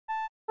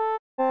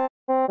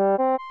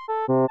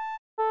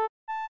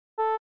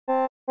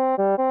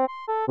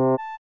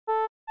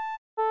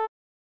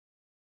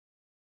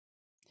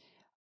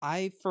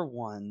I, for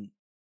one,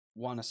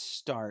 want to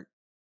start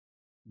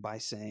by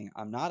saying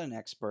I'm not an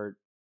expert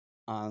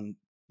on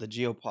the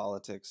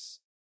geopolitics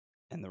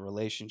and the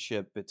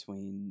relationship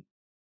between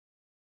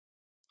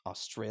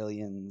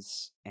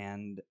Australians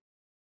and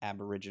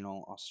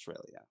Aboriginal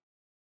Australia.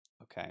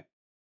 Okay.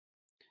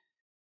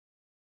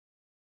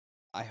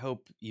 I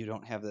hope you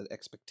don't have that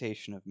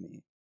expectation of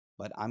me,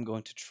 but I'm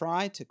going to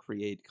try to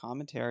create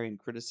commentary and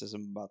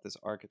criticism about this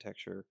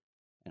architecture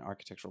and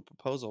architectural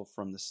proposal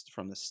from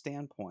the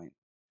standpoint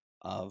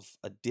of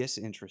a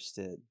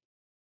disinterested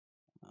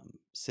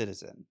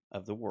citizen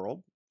of the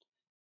world.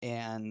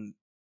 And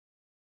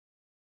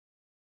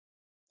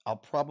I'll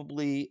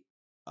probably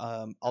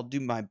I'll do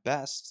my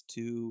best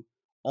to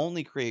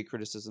only create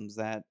criticisms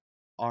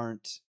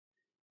aren't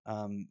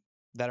um,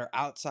 that are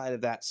outside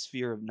of that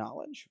sphere of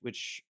knowledge,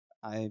 which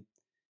I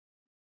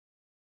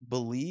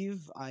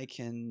believe I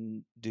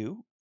can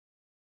do,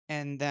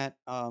 and that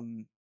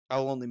I'll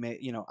only make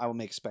I will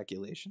make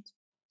speculations.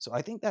 So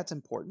I think that's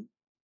important.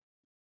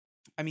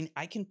 I mean, um,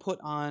 I can put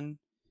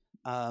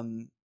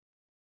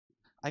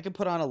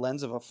on a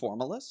lens of a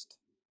formalist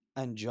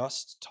and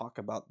just talk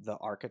about the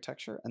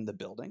architecture and the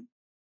building.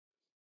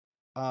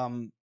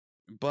 Um,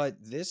 but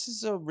this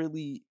is a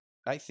really,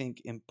 I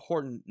think,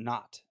 important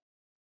knot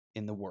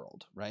in the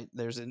world, right?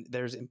 There's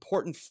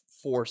important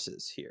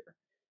forces here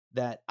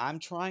that I'm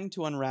trying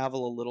to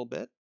unravel a little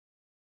bit.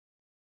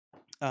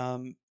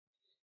 Um,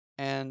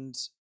 and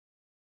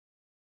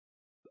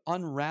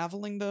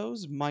unraveling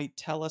those might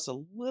tell us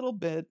a little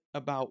bit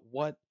about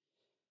what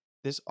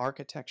this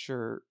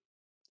architecture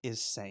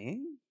is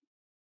saying,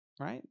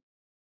 right?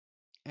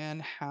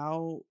 And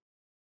how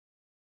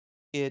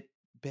it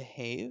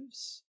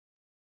behaves,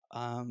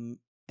 um,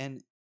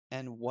 and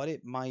what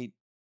it might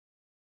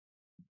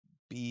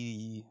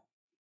be,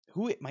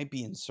 who it might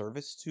be in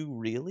service to,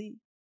 really.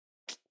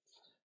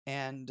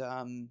 And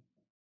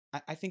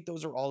I think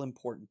those are all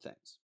important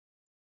things.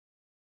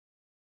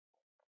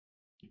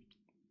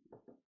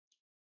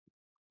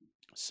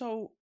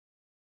 So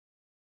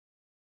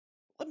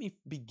let me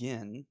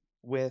begin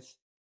with,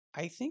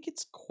 I think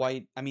it's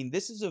quite, I mean,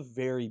 this is a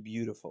very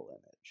beautiful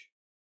image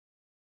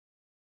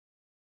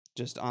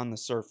just on the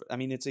surface. I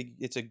mean, it's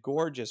a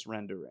gorgeous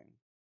rendering.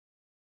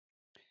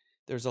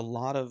 There's a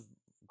lot of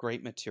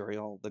great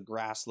material. The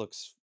grass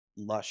looks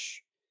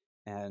lush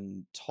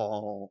and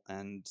tall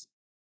and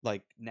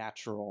like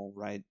natural,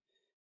 right?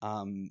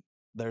 Um,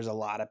 there's a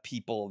lot of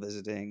people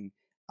visiting.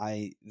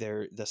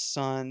 The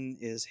sun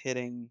is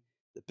hitting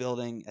the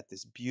building at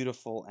this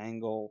beautiful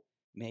angle,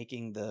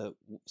 making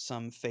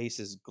some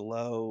faces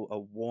glow a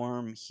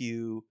warm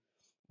hue,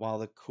 while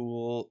the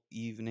cool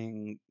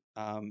evening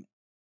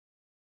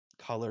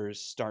colors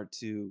start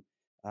to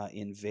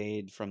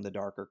invade from the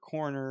darker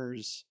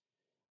corners.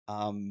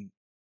 Um,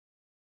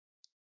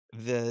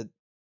 the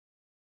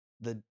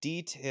the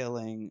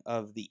detailing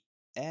of the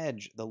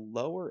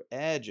lower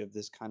edge of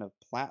this kind of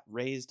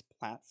raised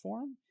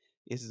platform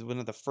is one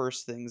of the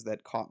first things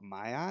that caught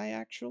my eye,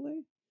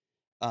 actually.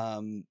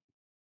 Um,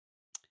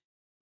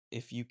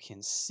 if you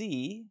can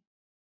see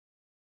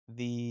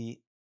the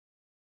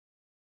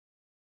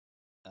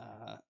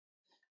uh,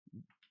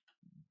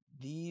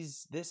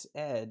 this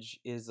edge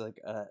is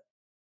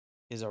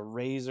a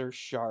razor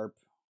sharp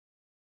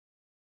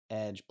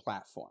edge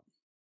platform.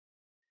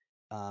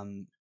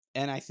 Um,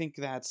 and I think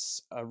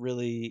that's a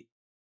really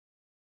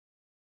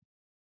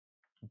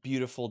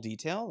beautiful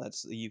detail.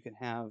 That's you can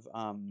have.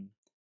 Let's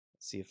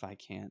see if I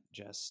can't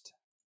just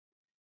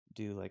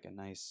do like a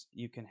nice.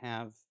 You can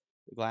have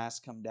the glass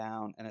come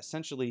down, and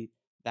essentially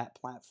that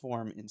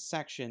platform in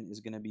section is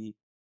going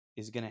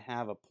to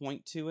have a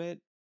point to it,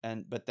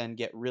 and but then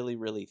get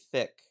really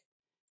thick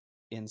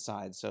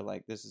inside. So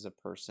like this is a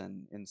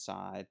person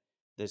inside.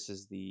 This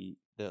is these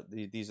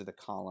are the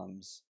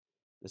columns.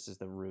 This is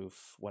the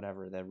roof,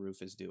 whatever that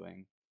roof is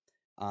doing.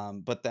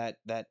 But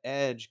that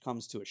edge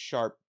comes to a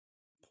sharp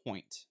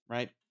point,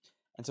 right?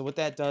 And so what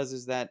that does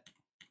is that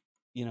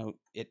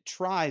it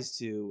tries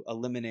to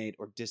eliminate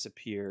or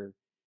disappear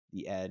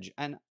the edge.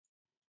 And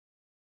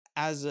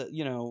as a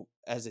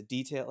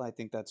detail, I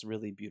think that's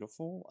really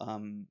beautiful,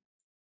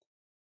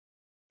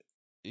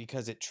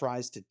 because it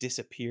tries to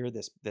disappear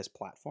this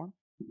platform.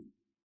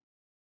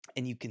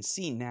 And you can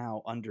see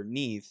now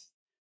underneath,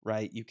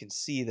 right? You can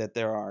see that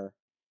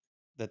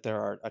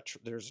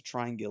there's a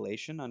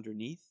triangulation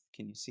underneath.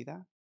 Can you see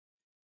that?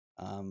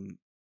 Um,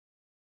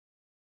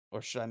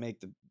 or should I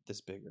make this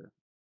bigger?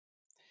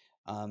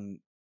 Um,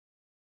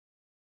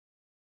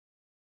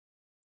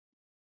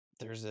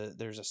 there's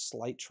a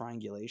slight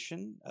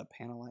triangulation, a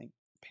paneling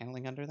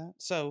under that.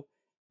 So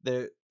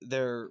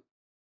they're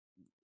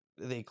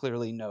they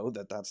clearly know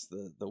that that's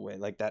the way,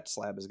 like that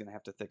slab is going to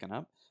have to thicken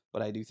up.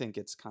 But I do think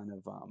it's kind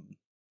of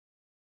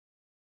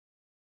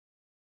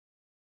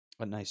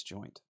a nice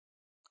joint.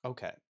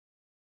 Okay.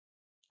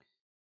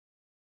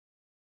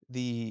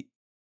 The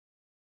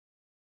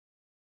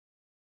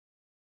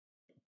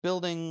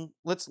building,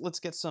 let's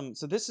get some.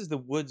 So this is the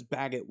Woods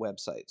Bagot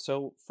website.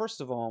 So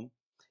first of all,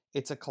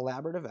 it's a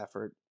collaborative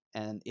effort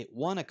and it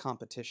won a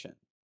competition.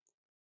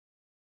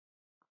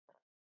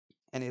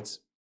 and it's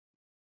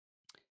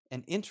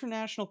an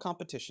international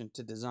competition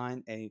to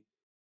design a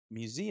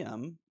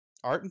museum,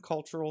 art and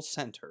cultural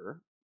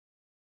center,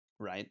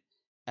 right?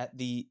 At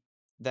the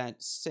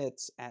that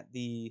sits at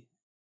the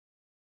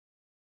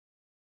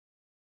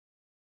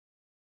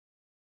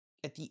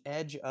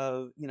edge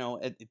of,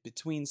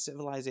 between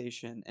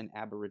civilization and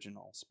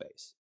Aboriginal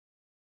space.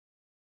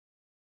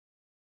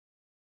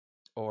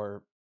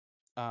 Or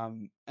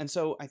and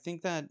so I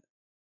think that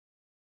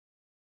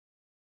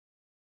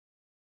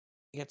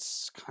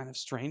it's kind of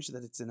strange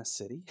that it's in a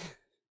city,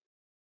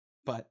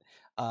 but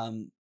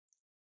um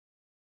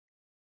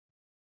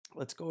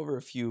let's go over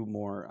a few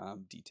more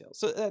details.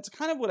 So that's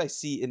kind of what I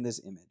see in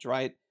this image,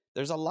 right?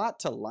 There's a lot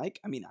to like.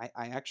 I mean, I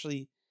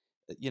actually,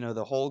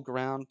 the whole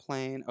ground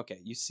plane. Okay,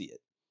 you see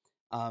it.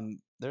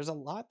 There's a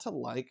lot to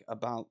like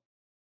about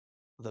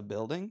the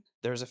building.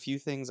 There's a few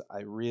things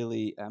I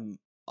really am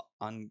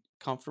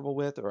uncomfortable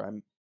with, or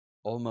I'm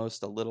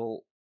almost a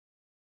little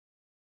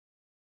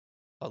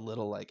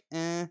like,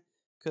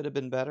 could have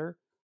been better.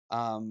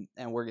 And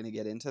we're gonna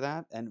get into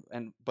that.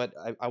 But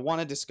I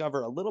want to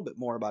discover a little bit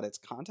more about its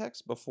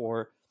context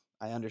before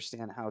I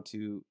understand how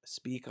to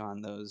speak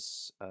on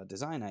those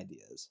design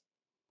ideas.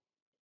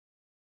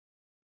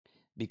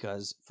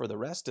 Because for the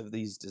rest of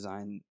these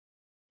design,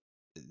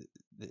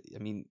 I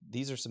mean,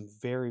 these are some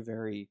very,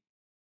 very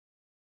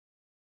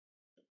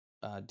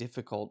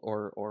difficult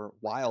or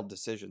wild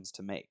decisions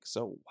to make.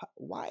 So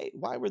why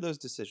were those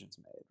decisions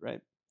made,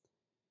 right?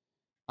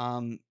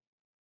 Um,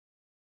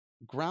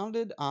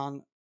 Grounded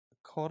on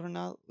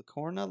Corna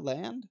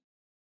land,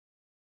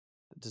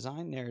 the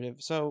design narrative.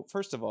 So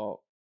first of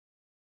all,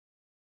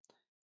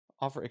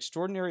 offer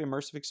extraordinary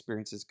immersive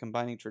experiences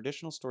combining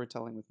traditional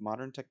storytelling with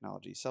modern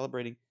technology,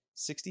 celebrating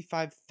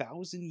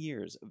 65,000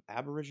 years of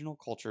Aboriginal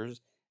cultures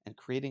and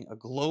creating a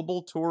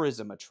global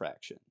tourism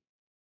attraction.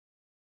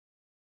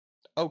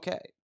 Okay.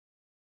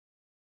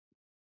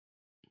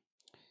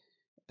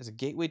 As a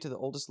gateway to the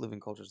oldest living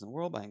cultures in the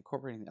world by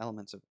incorporating the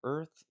elements of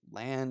earth,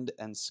 land,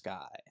 and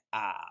sky.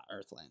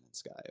 Earth, land, and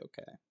sky.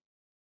 Okay.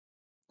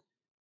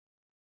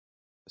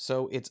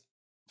 So it's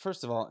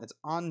first of all, it's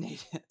on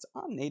native, it's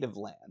on native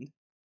land.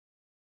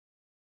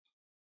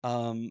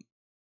 Um,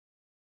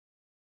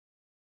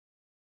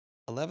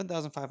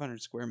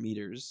 11,500 square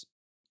meters.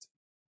 It's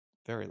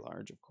very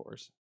large, of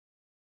course.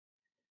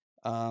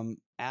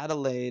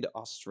 Adelaide,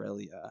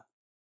 Australia,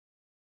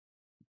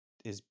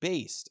 is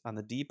based on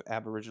the deep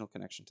Aboriginal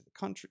connection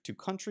to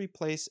country,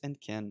 place, and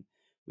kin,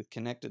 with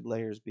connected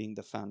layers being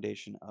the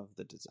foundation of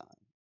the design.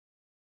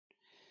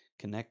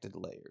 Connected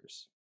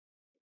layers.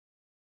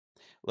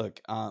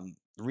 Look,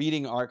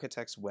 reading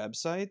architects'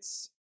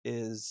 websites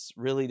is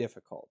really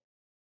difficult.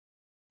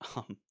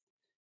 Um,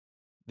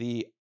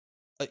 the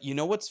You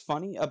know what's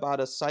funny about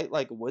a site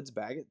like Woods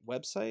Baggett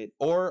website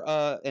or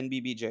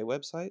NBBJ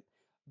website?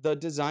 The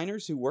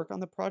designers who work on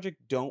the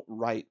project don't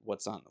write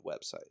what's on the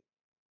website.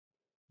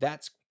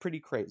 That's pretty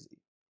crazy.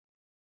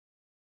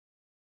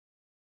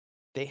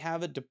 They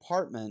have a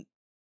department.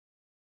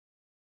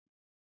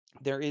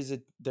 There is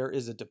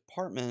a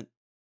department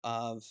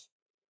of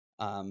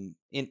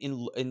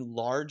in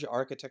large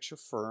architecture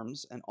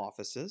firms and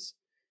offices.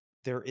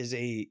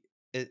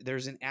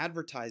 There's an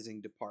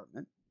advertising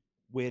department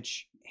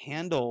which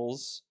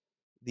handles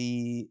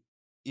the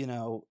you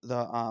know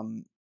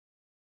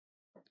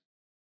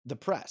the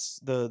press,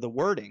 the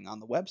wording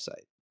on the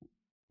website.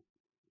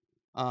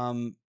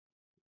 Um,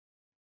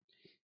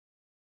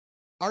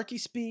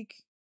 Archispeak,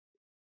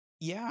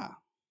 yeah.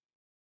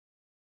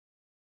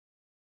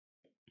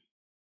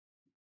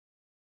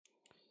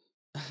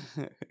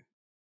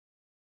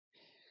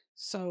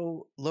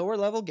 So, lower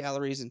level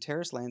galleries and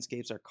terrace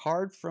landscapes are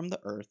carved from the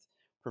earth,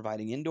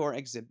 providing indoor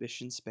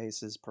exhibition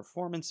spaces,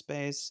 performance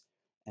space,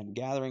 and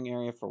gathering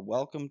area for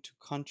welcome to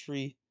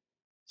country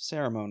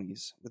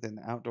ceremonies within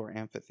the outdoor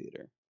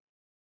amphitheater.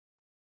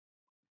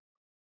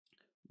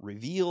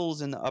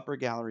 Reveals in the upper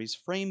galleries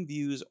frame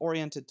views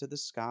oriented to the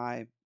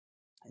sky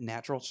and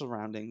natural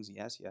surroundings,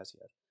 yes, yes,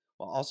 yes,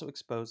 while also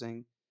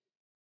exposing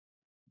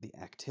the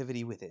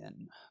activity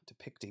within,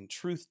 depicting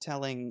truth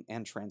telling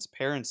and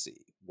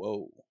transparency.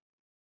 Whoa.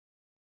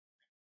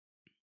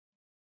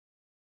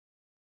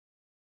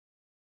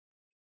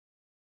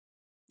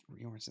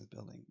 Reorients the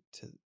building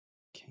to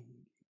King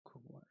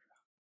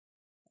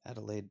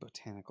Adelaide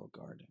Botanical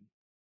Garden.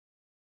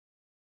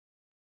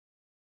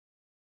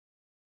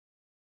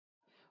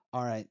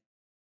 All right,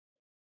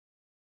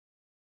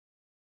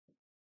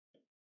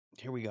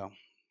 here we go.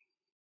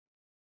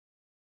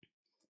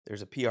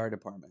 There's a PR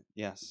department.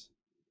 Yes.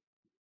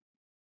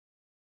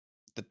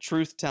 The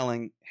truth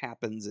telling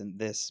happens in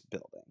this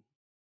building.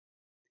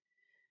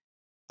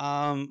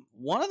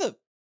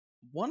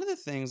 One of the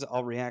things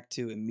I'll react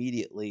to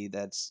immediately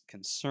that's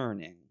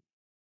concerning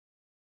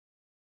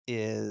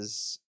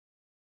is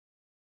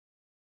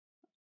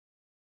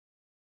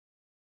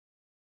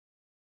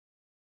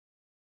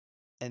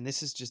and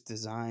this is just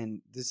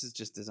design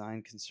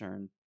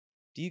concern.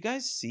 Do you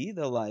guys see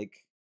the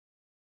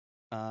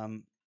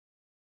um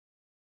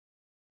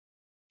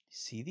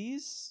see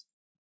these?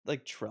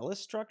 like trellis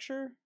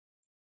structure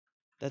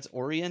that's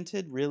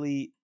oriented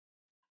really.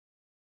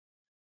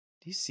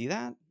 Do you see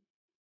that?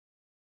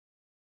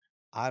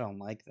 I don't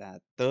like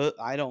that.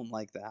 I don't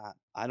like that.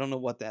 I don't know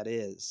what that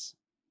is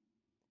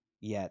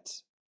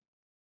yet,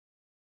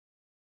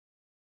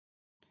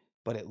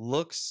 but it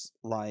looks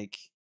like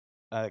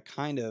a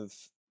kind of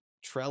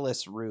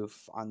trellis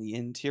roof on the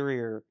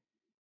interior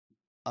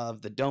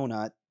of the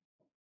donut.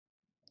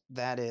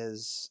 That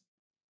is,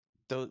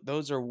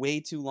 those are way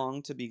too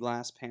long to be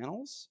glass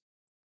panels.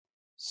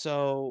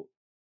 So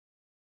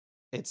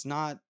it's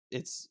not.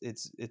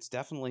 It's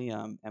definitely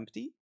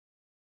empty,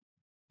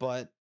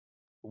 but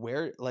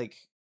where like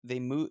they're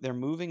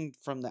moving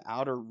from the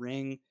outer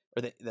ring,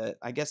 or the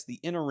I guess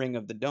the inner ring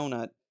of the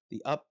donut,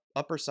 the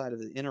upper side of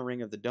the inner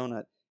ring of the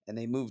donut, and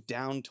they move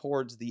down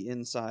towards the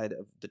inside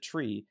of the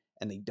tree,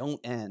 and they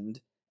don't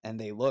end, and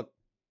they look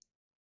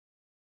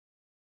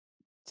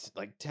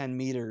like 10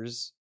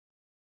 meters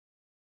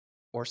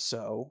or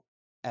so,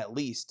 at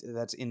least.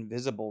 That's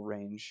invisible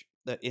range,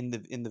 that in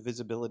the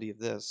visibility of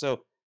this.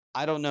 So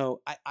I don't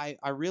know.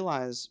 I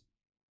realize,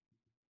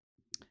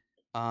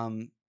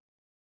 um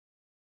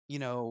you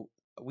know,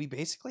 we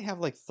basically have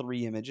like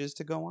three images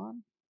to go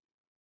on,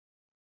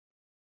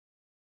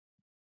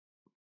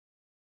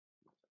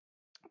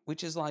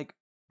 which is like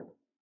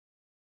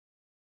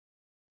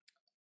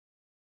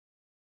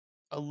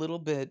a little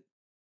bit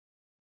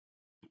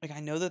like,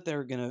 I know that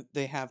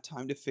they have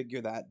time to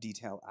figure that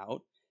detail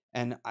out,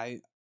 and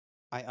I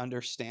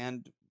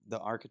understand the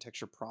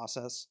architecture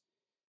process,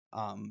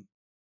 um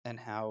and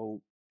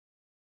how,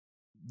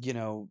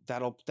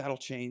 that'll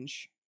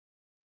change,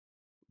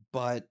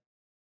 but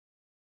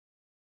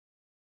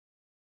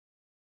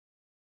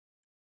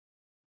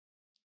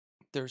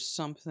there's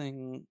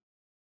something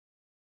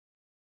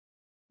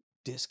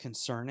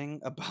disconcerting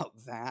about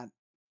that,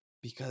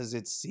 because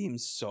it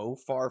seems so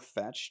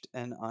far-fetched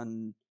and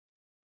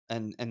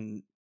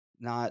and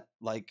not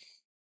like,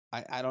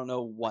 I don't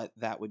know what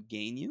that would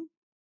gain you,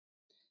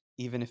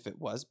 even if it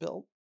was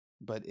built,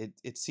 but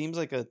it seems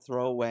like a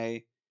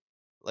throwaway,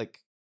 like,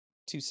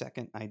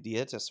 2-second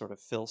idea to sort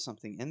of fill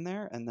something in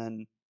there, and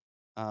then,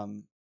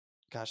 um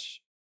gosh,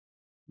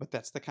 but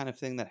that's the kind of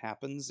thing that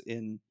happens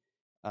in,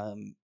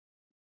 um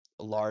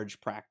large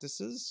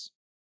practices,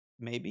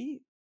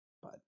 maybe,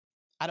 but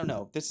I don't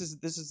know.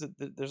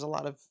 There's a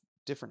lot of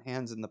different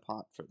hands in the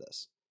pot for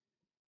this.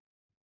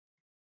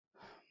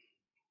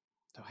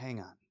 So hang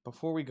on,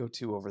 before we go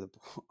too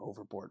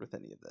overboard with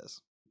any of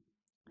this,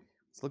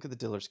 let's look at the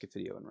Diller's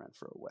video and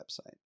Renfro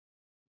website.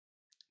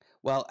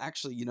 Well,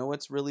 actually,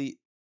 what's really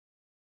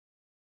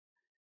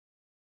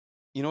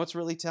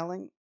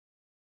telling?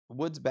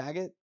 Woods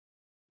Baggett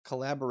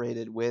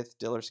collaborated with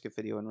Diller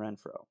Scafidio and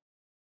Renfro.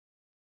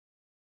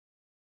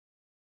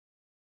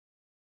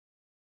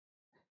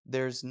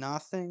 There's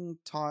nothing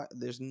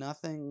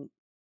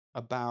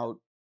about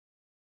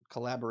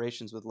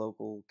collaborations with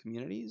local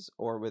communities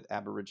or with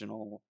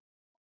Aboriginal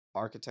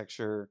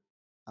architecture,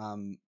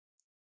 um,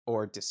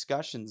 or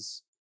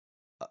discussions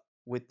uh,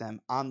 with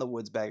them on the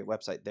Woods Baggett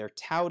website. They're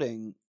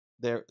touting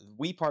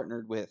we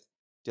partnered with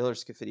Diller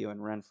Scafidio and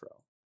Renfro.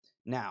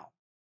 Now,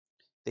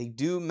 they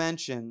do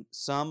mention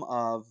some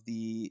of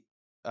the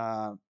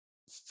uh,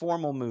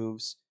 formal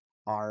moves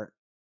are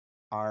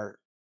are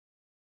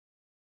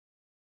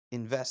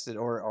invested,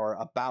 or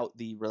about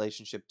the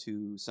relationship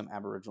to some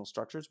Aboriginal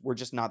structures. We're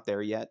just not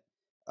there yet,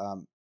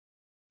 um,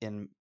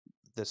 in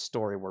the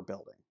story we're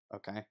building.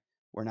 Okay,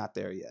 we're not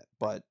there yet,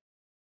 but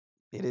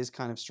it is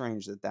kind of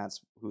strange that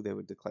that's who they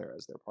would declare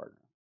as their partner.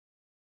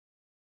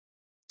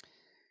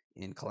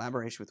 In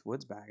collaboration with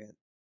Woods Baggett,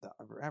 the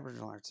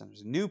Aboriginal Art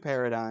Center's new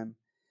paradigm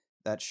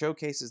that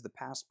showcases the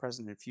past,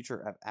 present, and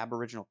future of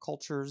Aboriginal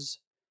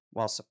cultures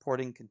while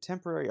supporting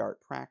contemporary art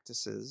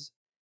practices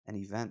and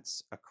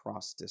events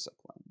across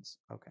disciplines.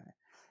 Okay.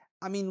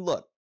 I mean,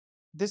 look,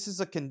 this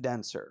is a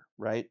condenser,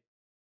 right?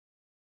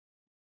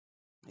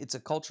 It's a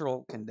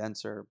cultural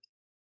condenser.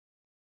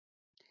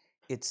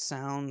 It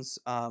sounds,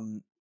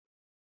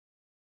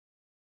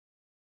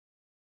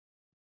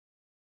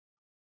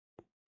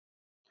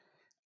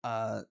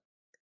 uh,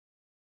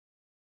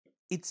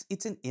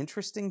 it's an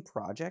interesting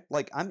project.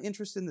 Like, I'm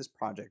interested in this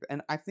project,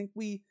 and I think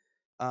we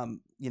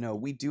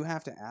do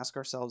have to ask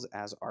ourselves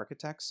as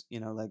architects,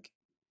 like,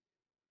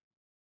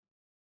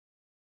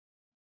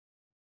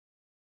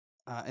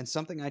 and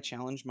something I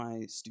challenge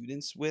my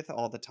students with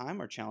all the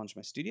time, or challenge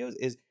my studios,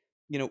 is,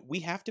 we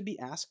have to be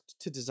asked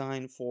to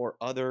design for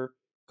other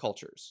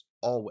cultures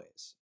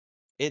always.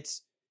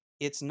 It's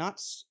it's not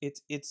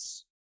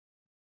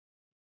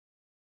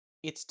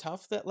it's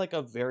tough that, like,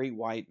 a very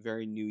white,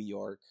 very New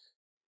York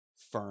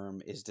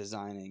firm is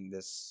designing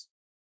this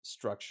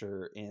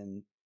structure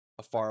in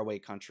a faraway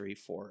country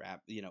for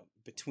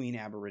between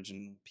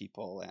Aboriginal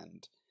people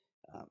and,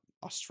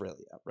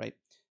 Australia, right?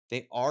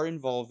 They are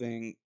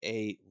involving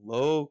a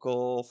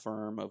local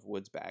firm of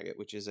Woods Baggett,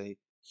 which is a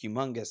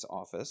humongous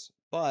office,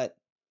 but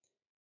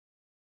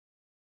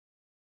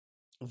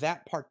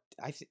that part,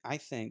 I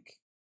think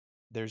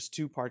there's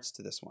two parts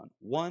to this one.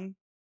 One,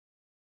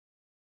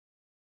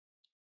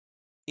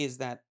 is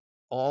that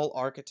all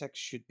architects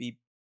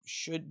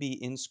should be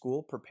in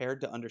school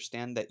prepared to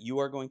understand that you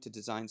are going to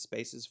design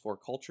spaces for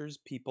cultures,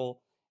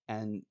 people,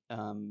 and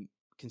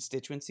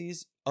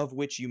constituencies of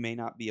which you may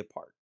not be a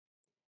part,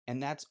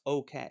 and that's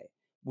okay.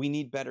 We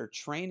need better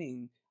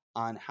training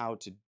on how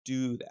to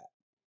do that.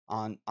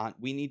 On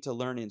We need to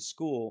learn in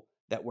school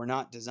that we're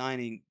not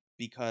designing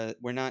because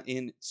we're not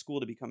in school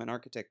to become an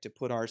architect to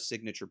put our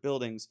signature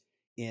buildings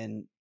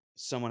in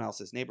someone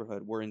else's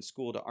neighborhood. We're in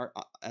school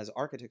as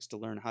architects to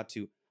learn how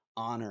to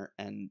honor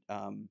and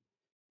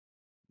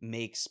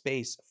make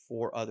space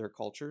for other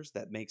cultures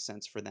that make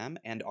sense for them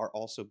and are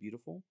also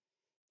beautiful.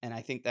 And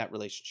I think that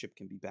relationship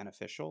can be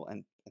beneficial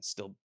and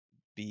still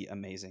be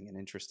amazing and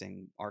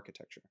interesting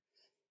architecture.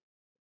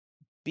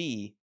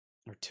 B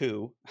or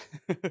two,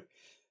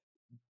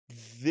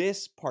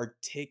 this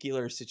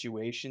particular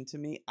situation to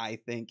me, I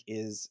think,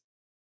 is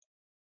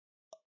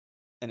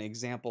an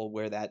example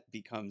where that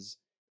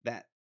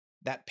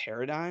that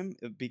paradigm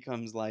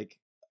becomes like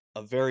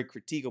a very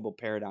critiquable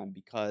paradigm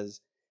because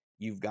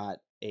you've got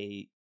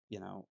a you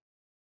know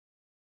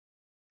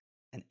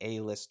an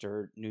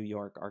A-lister New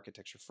York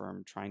architecture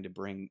firm trying to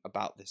bring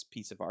about this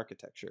piece of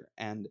architecture,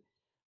 and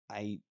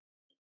I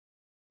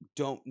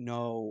don't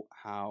know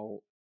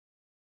how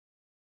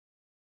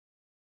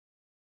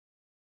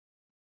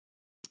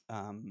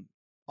um,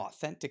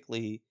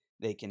 authentically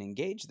they can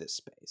engage this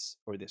space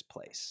or this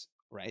place,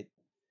 right?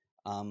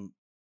 Um,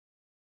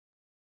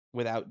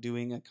 without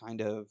doing a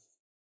kind of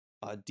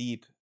a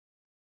deep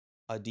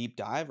a deep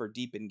dive or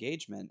deep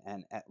engagement.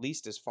 And at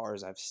least as far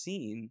as I've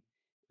seen,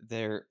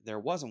 there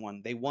wasn't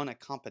one. They won a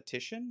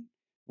competition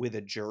with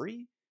a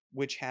jury,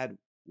 which had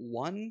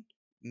one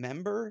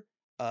member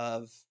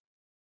of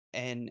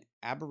an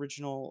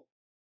Aboriginal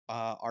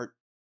art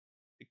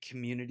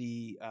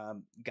community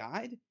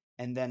guide,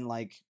 and then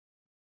like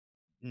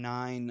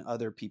nine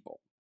other people.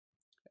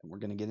 And we're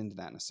going to get into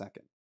that in a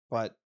second.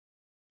 But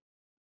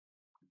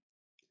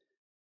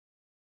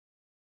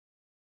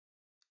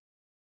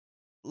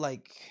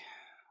like,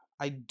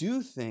 I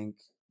do think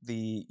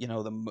the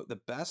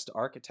best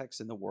architects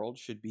in the world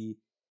should be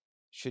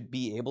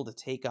able to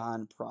take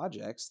on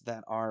projects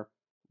that are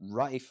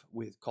rife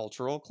with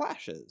cultural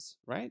clashes,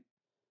 right?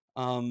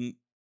 Um,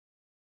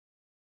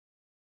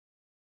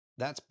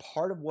 that's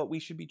part of what we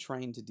should be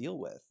trained to deal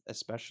with,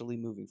 especially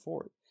moving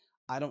forward.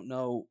 I don't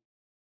know,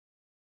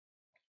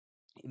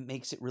 it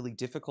makes it really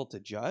difficult to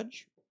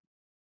judge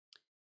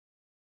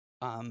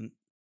um,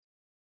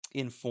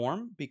 in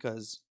form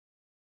because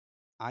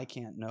I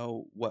can't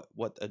know what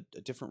a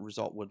different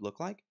result would look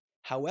like.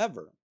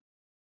 However,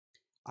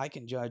 I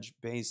can judge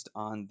based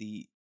on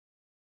the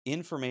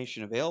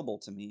information available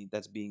to me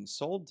that's being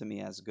sold to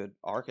me as good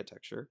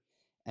architecture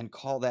and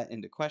call that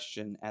into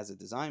question as a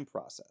design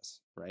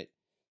process, right?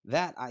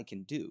 That I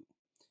can do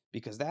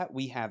because that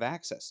we have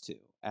access to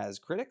as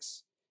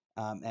critics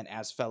and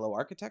as fellow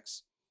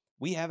architects.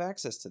 We have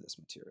access to this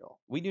material.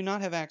 We do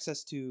not have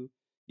access to,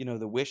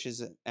 the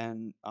wishes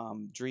and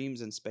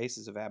dreams and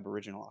spaces of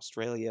Aboriginal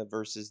Australia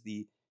versus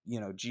the,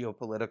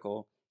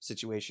 geopolitical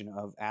situation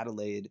of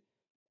Adelaide.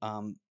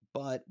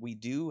 But we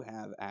do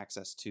have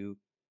access to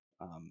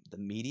the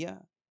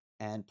media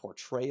and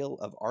portrayal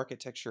of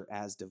architecture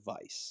as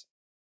device.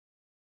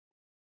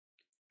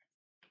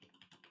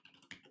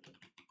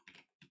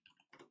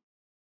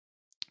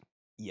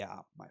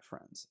 Yeah, my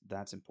friends,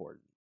 that's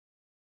important.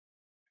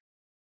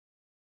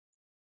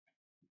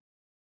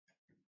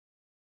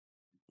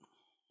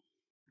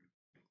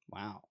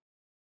 Wow,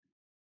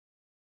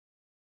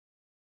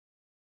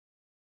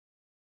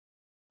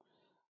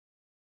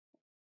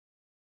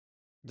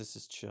 this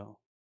is chill.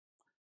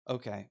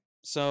 Okay,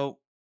 so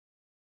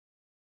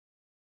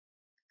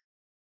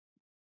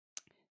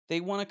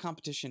they won a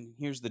competition.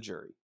 Here's the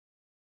jury.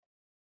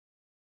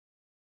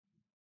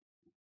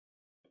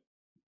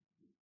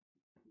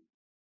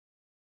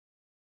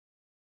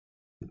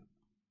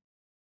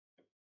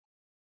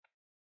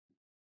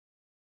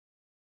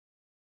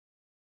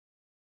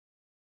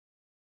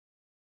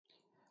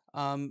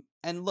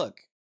 And look,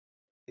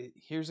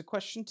 here's a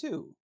question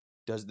too.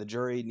 Does the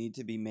jury need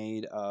to be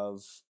made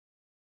of,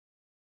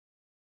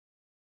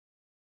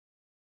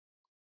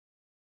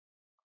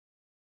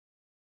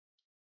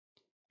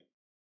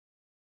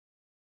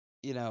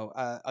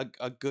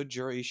 a good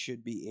jury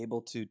should be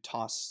able to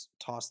toss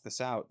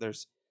this out.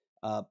 There's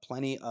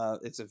plenty.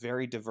 It's a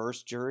very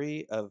diverse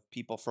jury of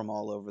people from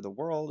all over the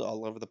world,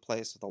 all over the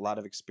place, with a lot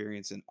of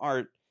experience in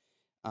art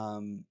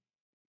um,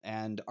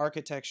 and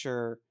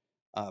architecture.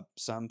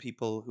 Some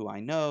people who I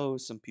know,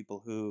 some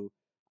people who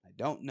I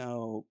don't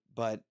know,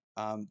 but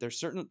there's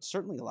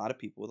certainly a lot of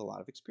people with a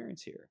lot of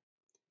experience here,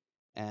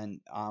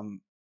 and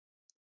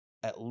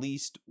at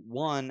least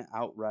one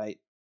outright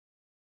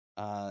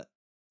uh,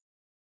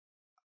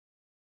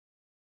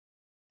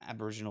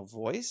 Aboriginal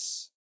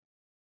voice,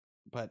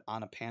 but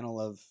on a panel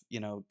of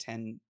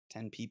 10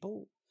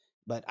 people.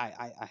 But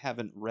I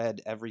haven't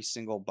read every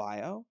single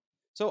bio,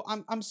 so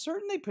I'm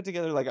certain they put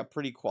together like a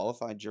pretty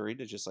qualified jury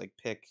to just like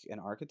pick an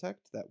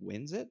architect that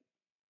wins it.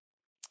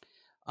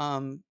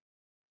 um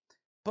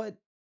but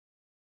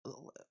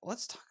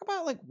let's talk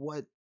about like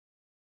what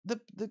the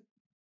the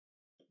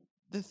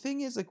the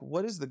thing is, like,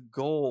 what is the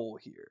goal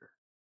here?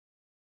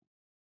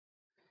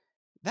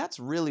 That's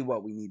really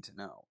what we need to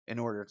know in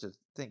order to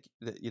think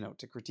that,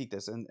 to critique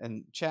this.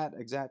 And chat,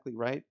 exactly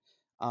right.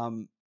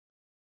 Um,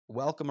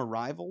 welcome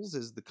arrivals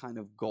is the kind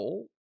of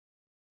goal.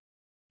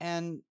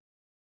 And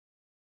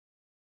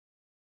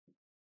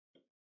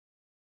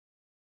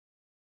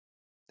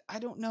I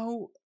don't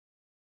know,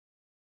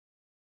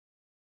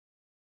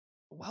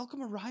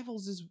 welcome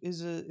arrivals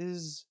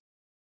is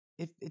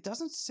it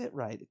doesn't sit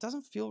right. It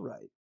doesn't feel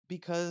right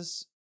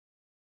because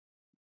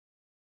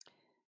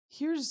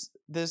here's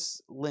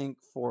this link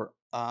for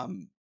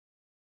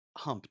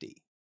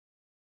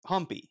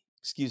Humpy,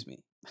 excuse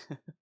me.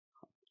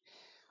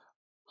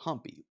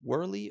 Humpy,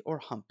 Whirly or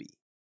Humpy.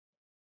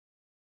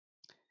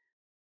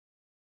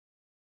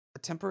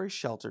 Temporary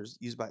shelters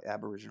used by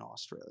Aboriginal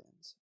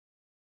Australians.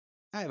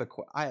 I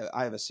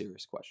have a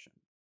serious question.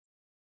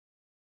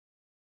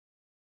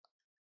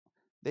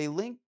 They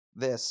link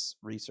this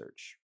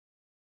research.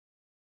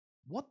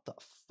 What the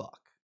fuck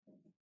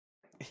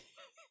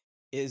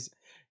is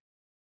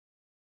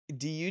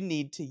do you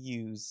need to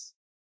use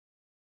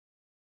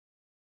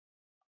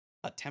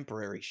a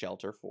temporary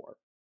shelter for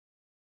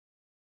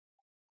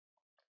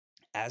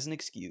as an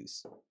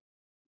excuse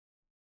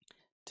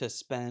to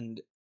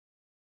spend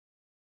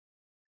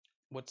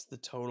what's the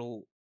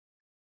total?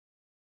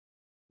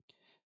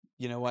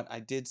 You know what? I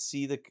did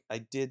see the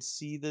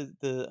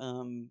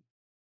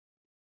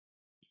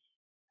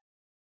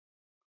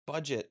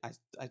budget.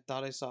 I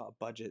thought I saw a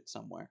budget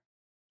somewhere.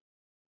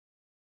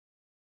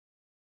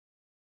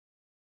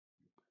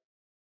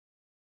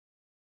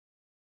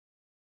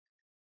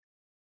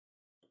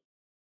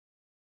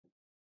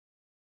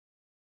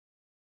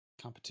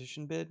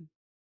 Competition bid?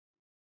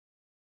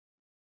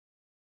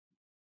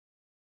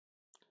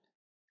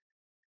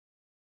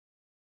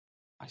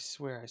 I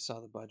swear I saw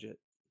the budget.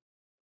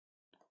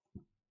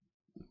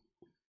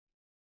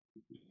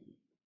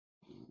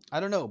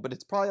 I don't know, but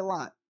it's probably a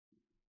lot,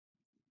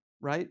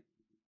 right?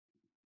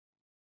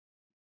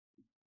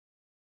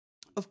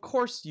 Of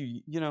course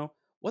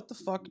what the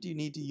fuck do you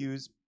need to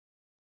use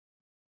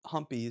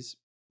humpies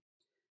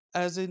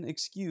as an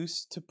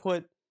excuse to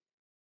put,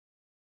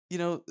 you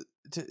know,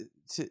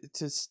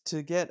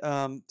 to get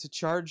to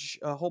charge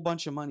a whole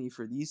bunch of money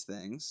for these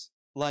things?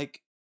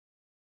 Like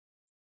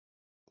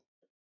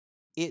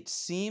it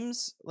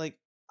seems like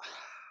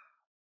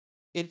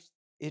it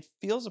it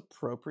feels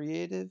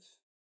appropriative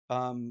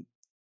um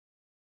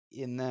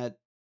in that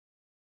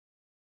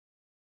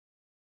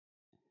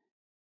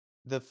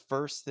the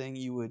first thing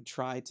you would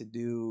try to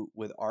do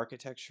with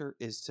architecture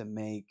is to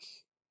make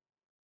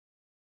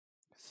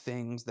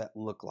things that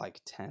look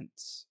like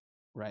tents,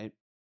 right?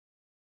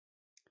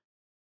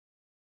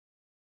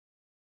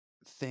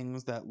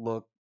 Things that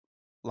look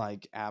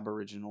like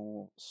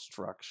Aboriginal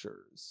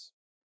structures.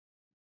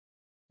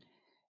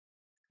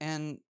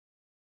 And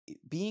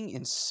being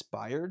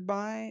inspired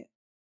by,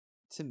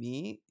 to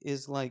me,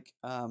 is like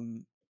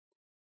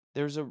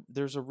there's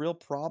a real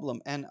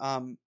problem. And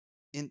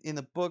in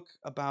the book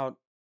about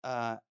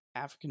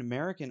African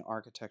American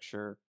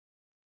architecture,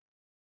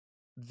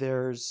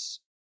 there's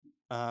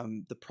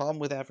the problem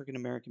with African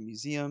American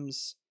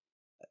museums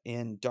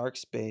in Dark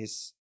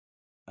Space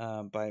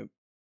by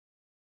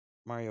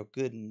Mario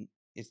Gooden.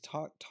 It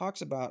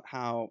talks about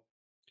how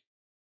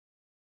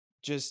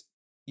just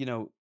you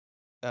know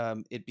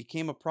it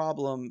became a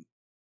problem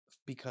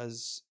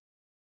because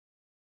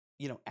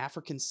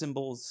African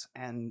symbols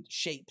and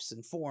shapes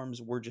and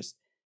forms were just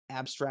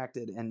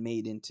abstracted and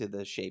made into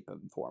the shape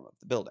and form of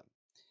the building,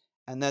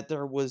 and that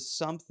there was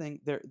something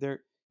there.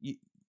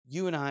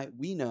 You and I,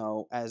 we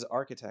know as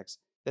architects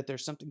that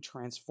there's something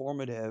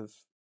transformative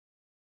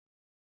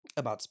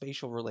about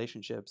spatial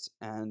relationships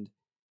and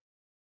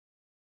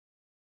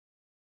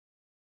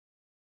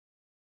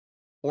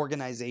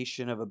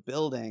organization of a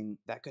building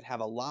that could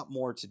have a lot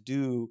more to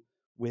do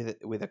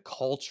with a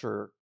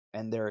culture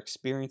and their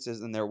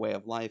experiences and their way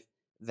of life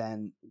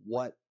than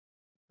what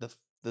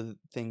the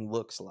thing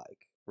looks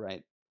like,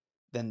 right?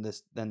 Than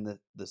the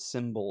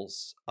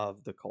symbols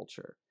of the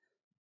culture.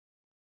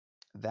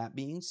 That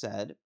being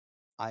said,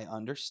 I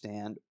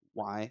understand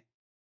why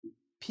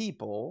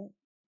people,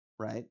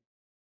 right,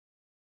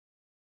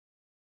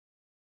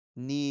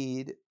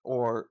 need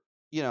or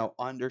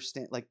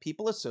understand, like,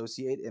 people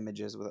associate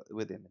images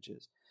with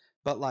images,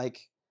 but like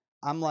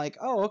I'm like,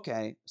 oh,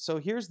 okay, so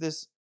here's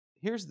this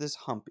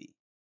humpy.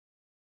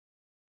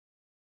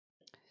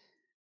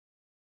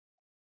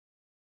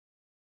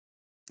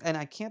 And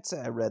I can't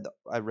say I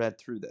read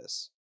through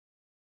this,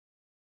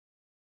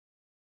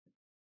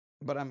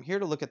 but I'm here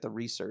to look at the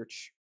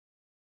research,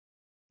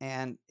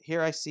 and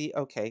here I see,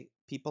 okay,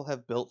 people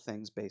have built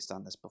things based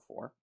on this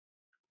before.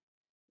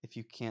 If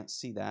you can't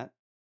see that,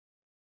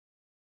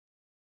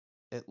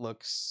 it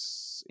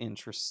looks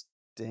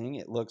interesting.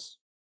 It looks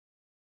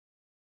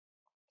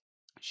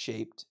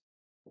shaped.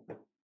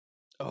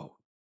 Oh,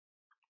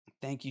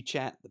 thank you,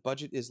 chat. The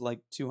budget is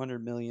like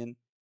 200 million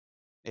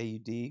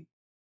AUD.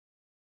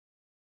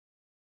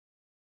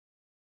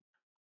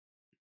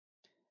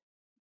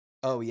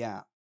 Oh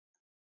yeah.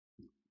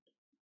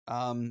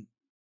 Um,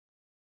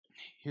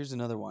 Here's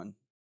another one.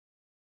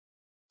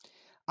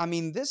 I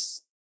mean,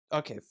 this.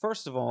 Okay,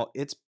 first of all,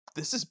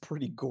 this is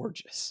pretty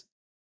gorgeous.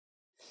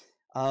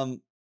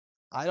 Um,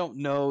 I don't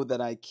know that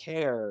I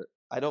care.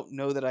 I don't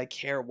know that I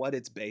care what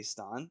it's based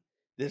on.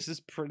 This is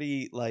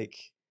pretty like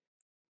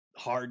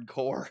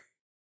hardcore.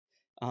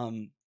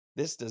 Um,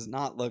 this does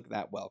not look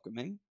that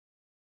welcoming.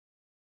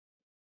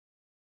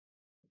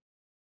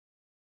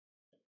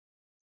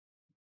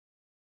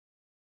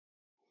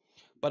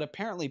 But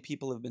apparently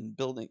people have been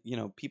building,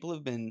 people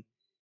have been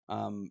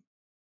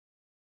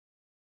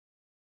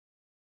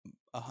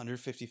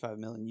 155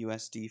 million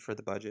USD for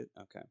the budget.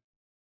 Okay.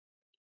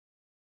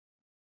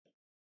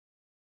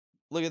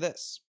 Look at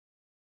this.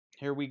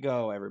 Here we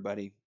go,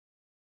 everybody.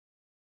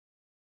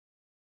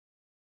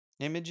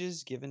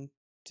 Images given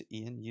to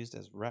Ian used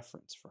as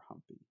reference for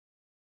Humpy.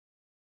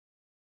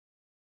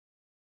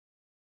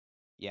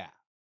 Yeah.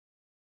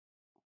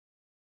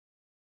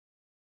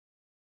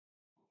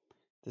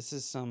 This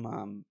is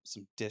some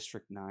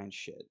District 9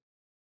 shit.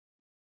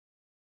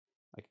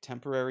 Like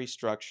temporary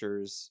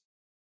structures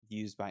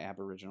used by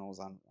Aboriginals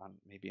on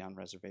maybe on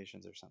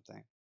reservations or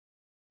something.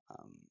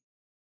 Um,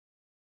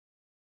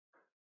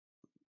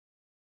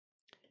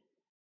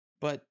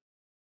 but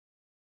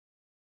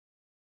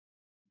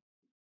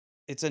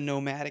it's a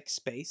nomadic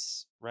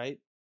space, right?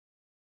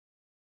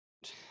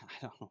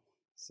 I don't know.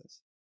 This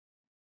is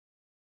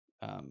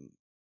um,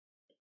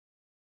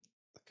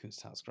 the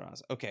Kunsthaus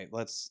Gras. Okay,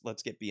 let's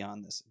get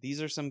beyond this.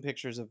 These are some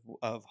pictures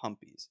of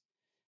humpies,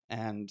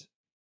 and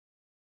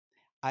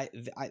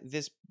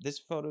this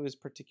photo is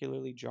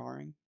particularly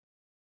jarring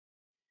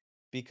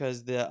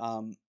because the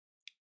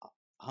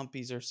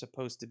humpies are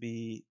supposed to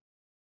be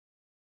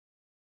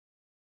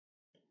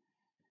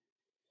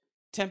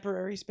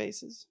temporary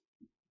spaces.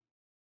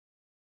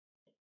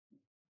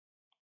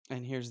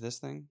 And here's this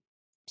thing.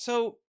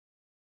 So,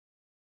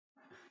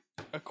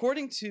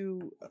 according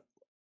to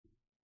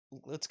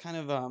let's kind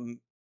of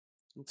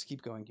let's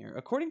keep going here.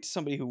 According to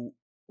somebody who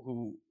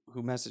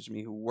messaged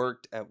me who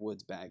worked at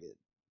Woods Bagot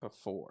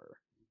before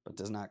but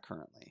does not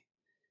currently.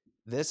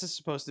 This is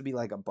supposed to be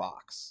like a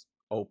box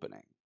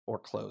opening or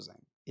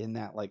closing in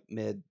that like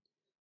mid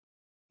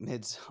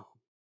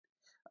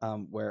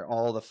zone where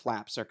all the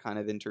flaps are kind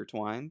of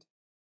intertwined.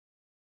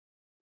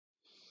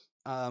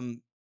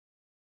 Um,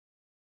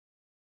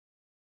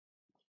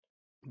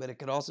 but it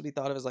could also be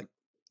thought of as like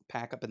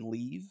pack up and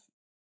leave,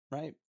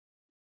 right?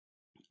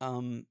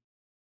 Um,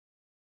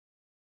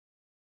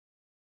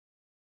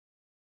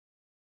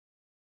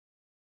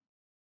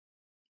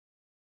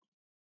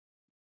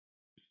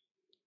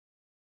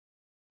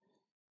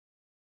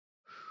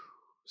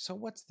 so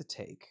what's the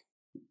take?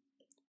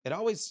 It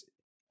always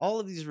all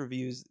of these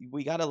reviews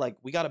we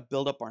gotta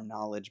build up our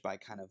knowledge by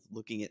kind of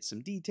looking at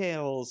some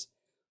details,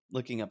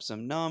 looking up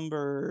some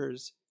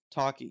numbers,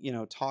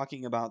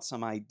 talking about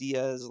some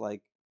ideas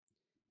like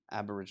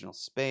Aboriginal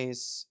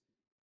space,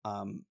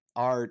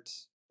 art,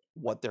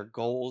 what their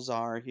goals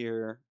are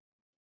here,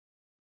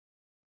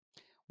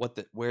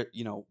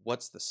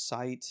 what's the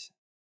site,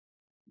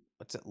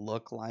 what's it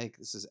look like.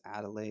 This is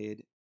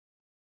Adelaide.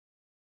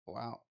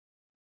 Wow.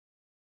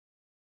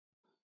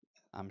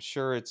 I'm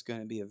sure it's going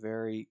to be a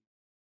very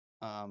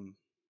um,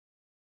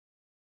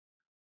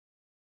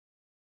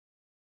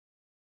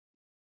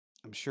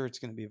 I'm sure it's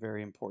going to be a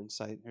very important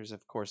site. There's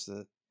of course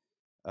the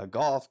a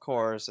golf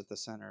course at the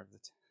center of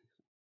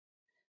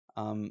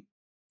the um,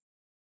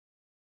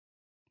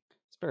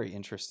 it's very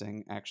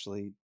interesting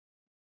actually,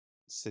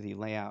 city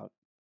layout.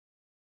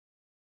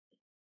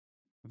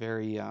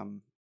 Very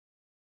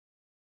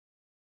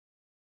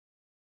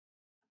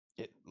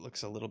it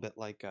looks a little bit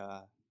like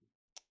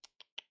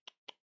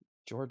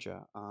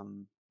Georgia.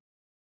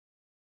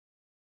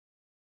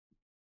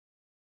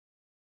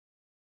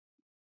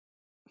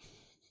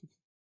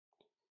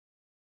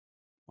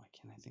 Why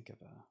can't I think of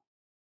a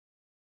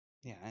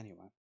yeah,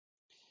 anyway.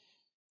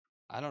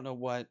 I don't know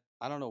what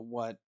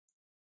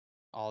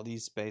all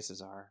these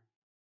spaces are.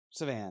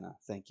 Savannah,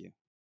 thank you.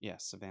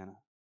 Yes, Savannah.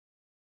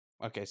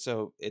 Okay,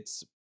 so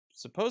it's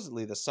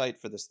supposedly the site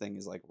for this thing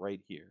is like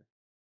right here.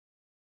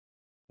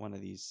 One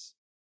of these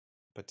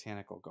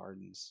botanical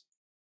gardens.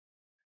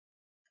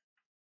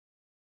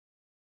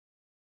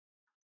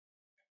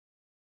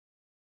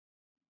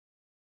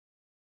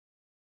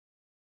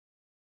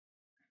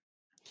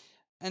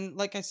 And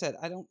like I said,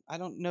 I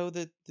don't know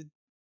the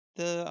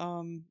the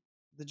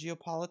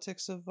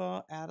geopolitics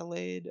of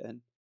Adelaide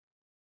and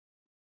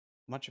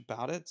much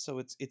about it, so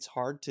it's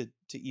hard to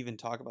even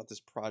talk about this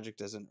project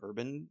as an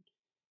urban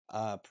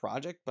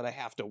project. But I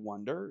have to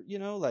wonder,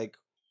 like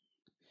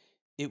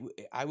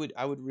I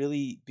would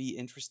really be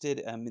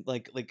interested,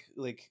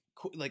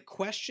 like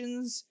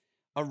questions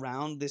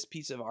around this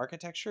piece of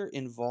architecture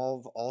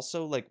involve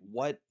also like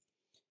what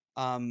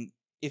um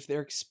if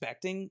they're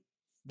expecting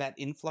that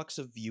influx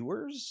of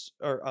viewers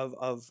or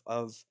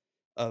of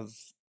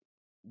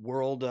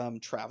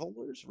world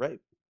travelers, right?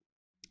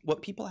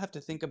 What people have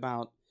to think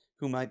about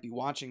who might be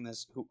watching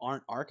this who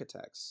aren't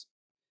architects,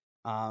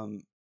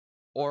 um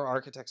or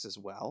architects as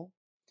well,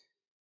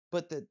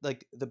 but that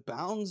like the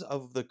bounds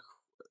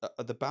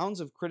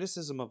of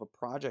criticism of a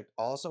project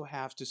also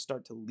have to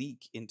start to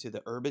leak into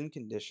the urban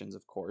conditions,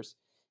 of course,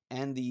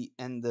 and the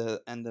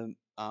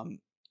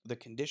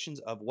conditions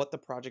of what the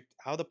project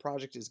how the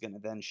project is going to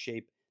then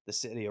shape the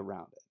city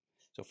around it.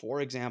 So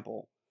for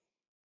example,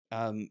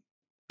 um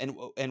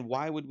and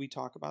why would we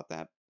talk about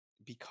that?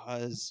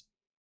 Because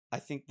I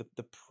think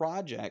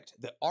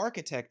the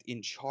architect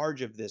in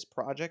charge of this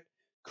project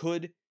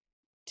could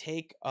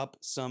take up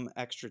some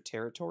extra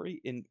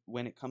territory in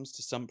when it comes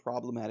to some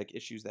problematic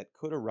issues that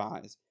could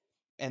arise,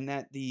 and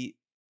that the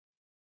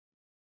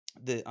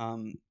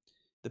um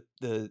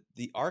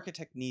the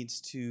architect needs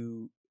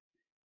to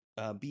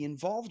be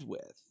involved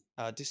with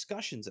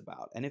discussions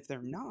about. And if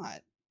they're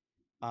not,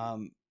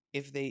 um,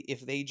 if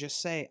they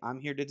just say I'm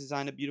here to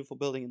design a beautiful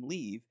building and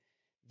leave,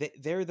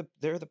 they're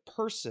the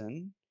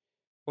person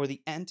or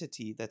the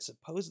entity that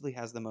supposedly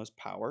has the most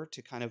power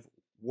to kind of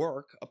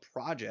work a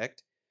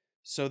project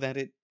so that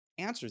it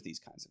answers these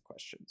kinds of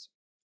questions.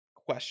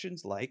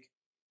 Questions like,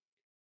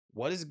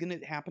 what is going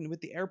to happen with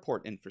the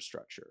airport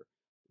infrastructure?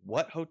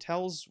 What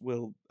hotels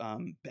will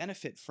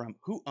benefit from?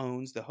 Who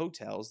owns the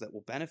hotels that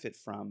will benefit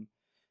from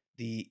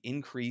the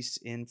increase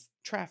in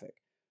traffic?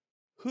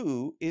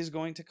 Who is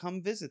going to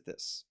come visit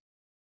this?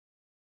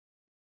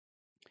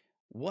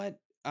 What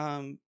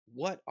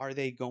are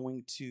they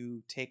going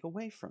to take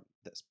away from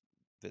this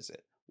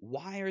visit?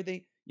 Why are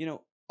they,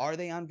 are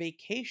they on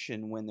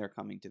vacation when they're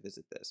coming to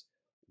visit this?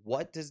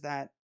 What does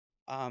that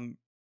um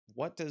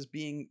what does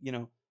being,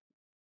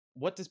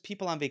 what does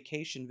people on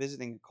vacation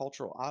visiting a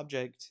cultural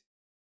object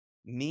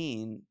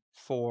mean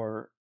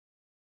for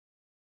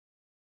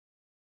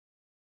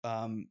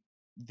um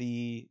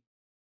the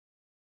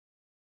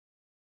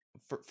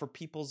for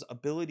people's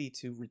ability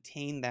to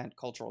retain that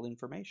cultural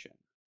information?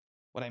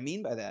 What I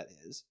mean by that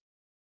is,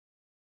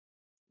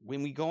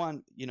 when we go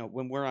on,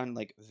 when we're on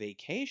like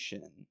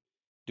vacation,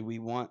 do we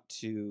want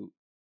to,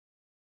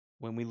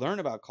 when we learn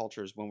about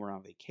cultures when we're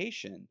on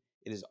vacation,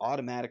 it is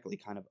automatically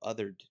kind of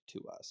othered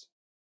to us.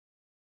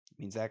 It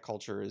means that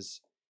culture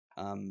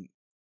um,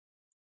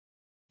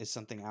 is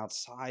something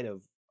outside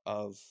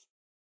of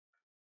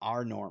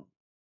our norm,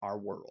 our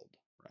world,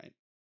 right?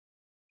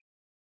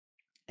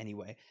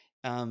 Anyway,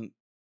 um,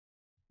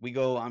 we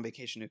go on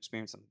vacation to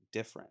experience something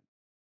different.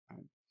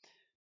 Right?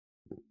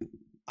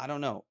 I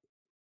don't know.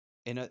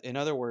 In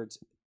other words,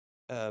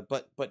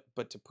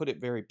 but to put it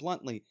very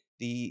bluntly,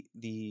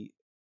 the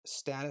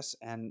status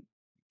and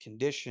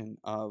condition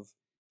of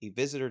a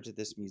visitor to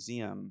this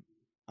museum,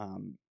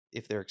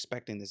 if they're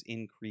expecting this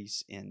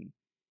increase in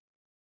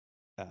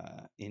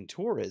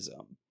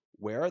tourism,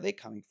 where are they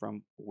coming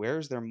from?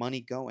 Where's their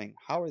money going?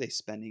 How are they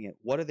spending it?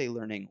 What are they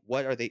learning?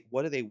 What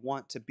do they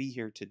want to be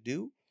here to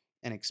do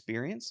and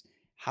experience?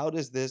 How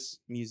does this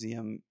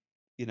museum,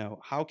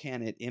 how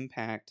can it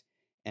impact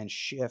and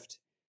shift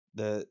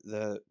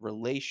the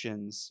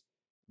relations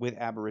with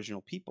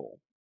Aboriginal people?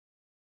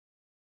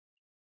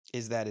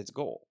 Is that its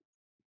goal?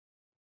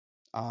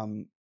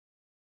 Um,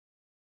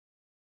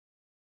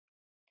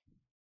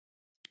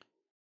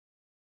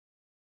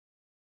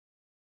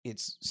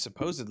 it's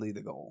supposedly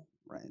the goal,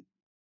 right?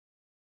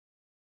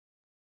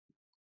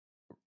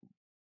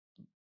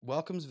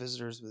 Welcomes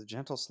visitors with a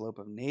gentle slope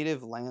of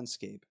native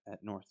landscape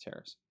at North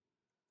Terrace.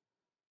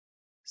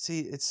 See,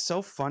 it's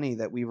so funny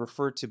that we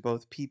refer to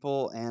both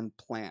people and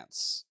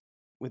plants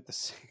with the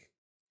same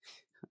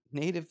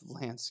native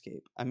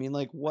landscape. I mean,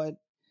 like what?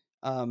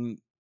 Um,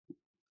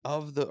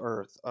 of the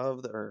earth,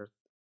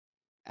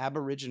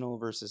 Aboriginal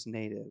versus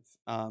native.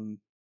 All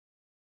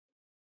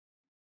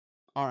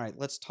right,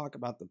 let's talk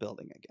about the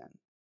building again.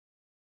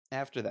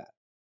 After that,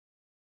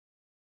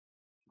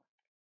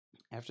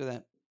 after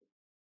that,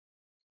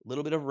 a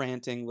little bit of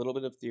ranting, a little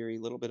bit of theory,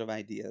 a little bit of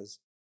ideas.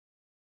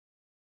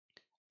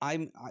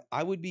 I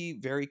would be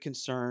very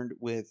concerned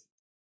with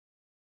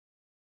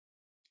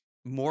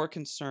more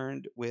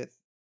concerned with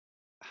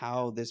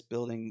how this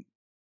building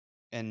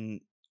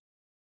and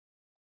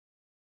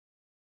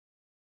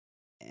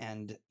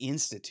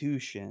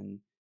institution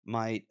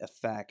might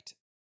affect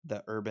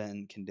the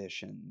urban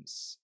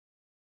conditions,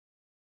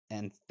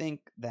 and think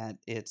that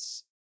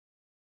its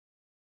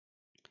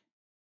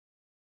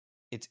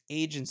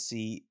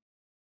agency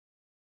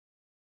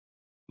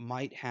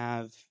might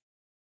have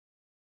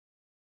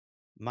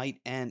might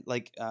end,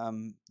 like,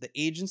 the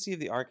agency of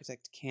the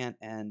architect can't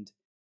end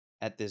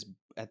at this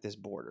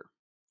border,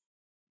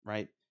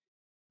 right?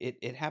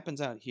 It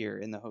happens out here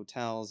in the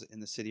hotels, in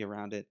the city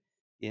around it,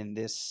 in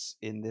this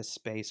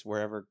space,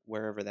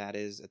 wherever that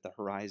is at the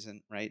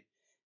horizon, right?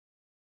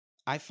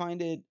 I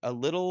find it a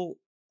little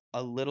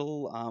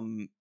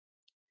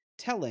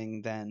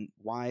telling then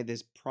why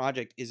this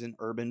project is an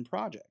urban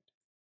project,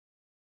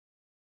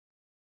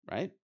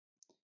 right?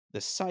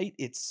 The site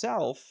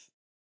itself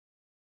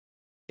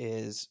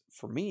is,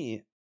 for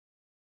me,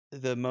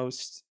 the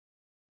most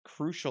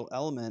crucial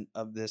element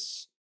of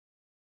this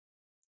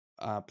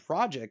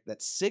project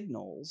that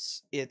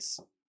signals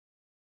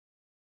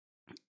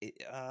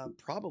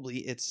probably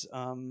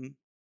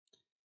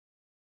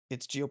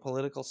its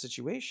geopolitical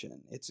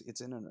situation. It's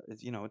in an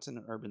it's in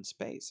an urban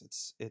space.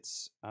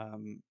 It's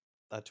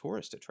a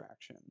tourist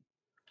attraction,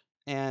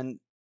 and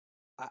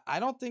I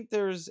don't think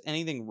there's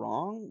anything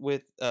wrong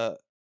with a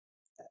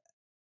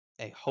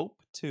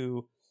hope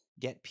to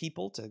get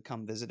people to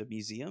come visit a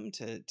museum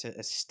to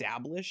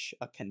establish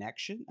a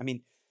connection. I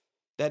mean,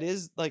 that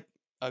is like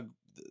a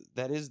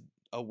that is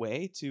a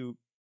way to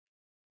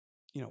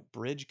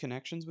bridge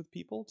connections with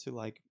people to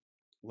like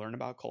learn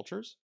about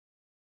cultures.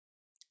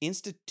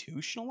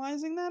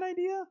 Institutionalizing that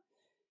idea,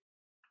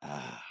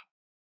 ah,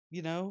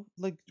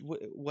 like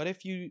what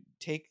if you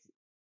take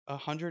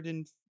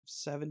 $170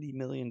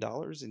 million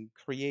and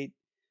create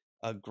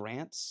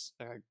grants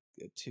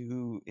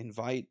to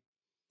invite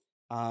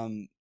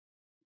um,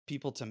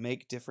 people to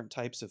make different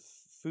types of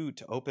food,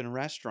 to open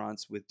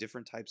restaurants with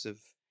different types of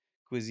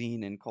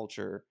cuisine and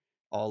culture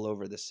all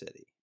over the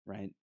city,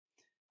 right?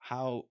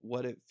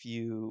 What if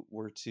you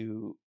were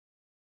to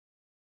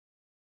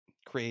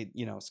create,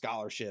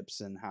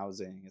 scholarships and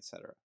housing,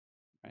 etc.,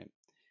 right?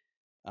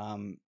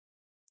 Um,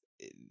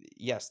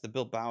 yes, the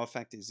Bilbao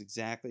effect is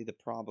exactly the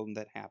problem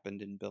that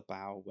happened in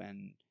Bilbao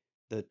when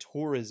the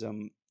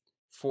tourism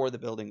for the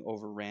building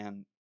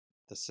overran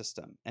the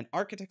system. And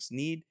architects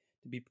need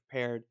to be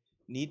prepared,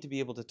 need to be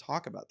able to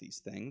talk about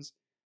these things,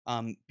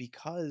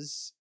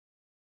 because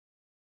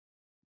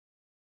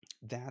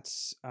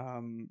that's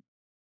um,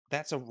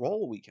 that's a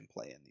role we can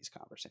play in these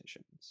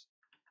conversations.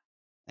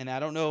 And I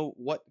don't know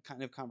what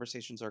kind of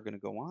conversations are going to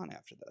go on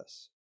after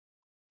this.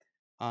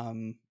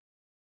 Um,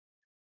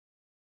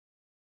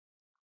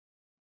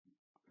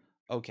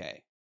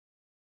 okay.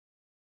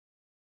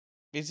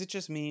 Is it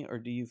just me, or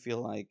do you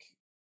feel like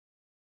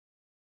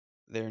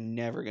they're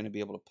never going to be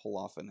able to pull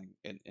off an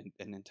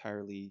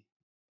entirely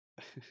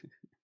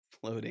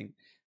floating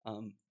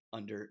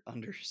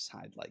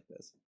underside like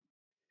this?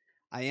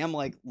 I am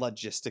like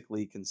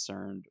logistically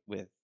concerned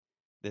with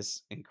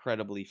this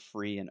incredibly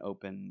free and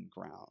open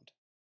ground.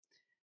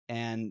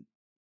 And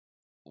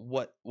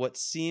what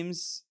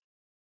seems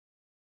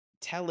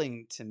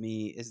telling to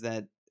me is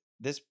that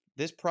this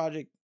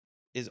project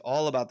is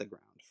all about the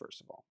ground,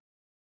 first of all.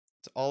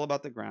 It's all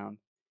about the ground.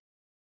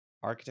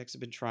 Architects have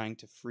been trying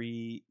to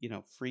free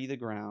the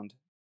ground,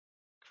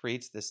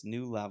 creates this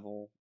new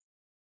level,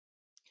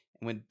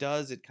 and when it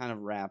does, it kind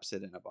of wraps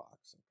it in a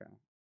box. Okay.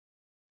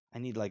 I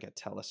need like a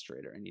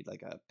telestrator. I need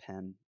like a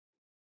pen.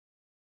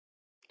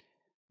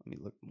 Let me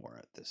look more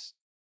at this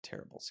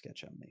terrible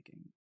sketch I'm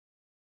making.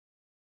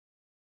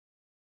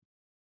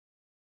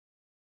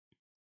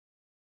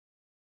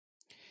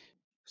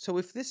 So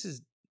if this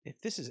is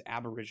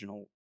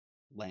Aboriginal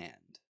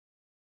land,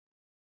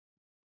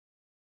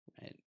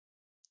 right?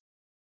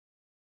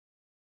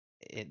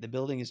 The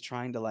building is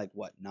trying to like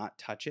what, not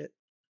touch it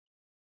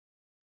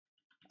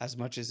as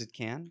much as it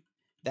can.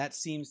 That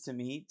seems to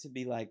me to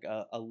be like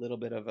a little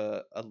bit of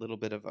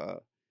a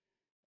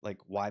like,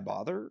 why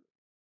bother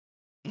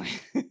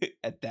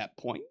at that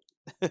point?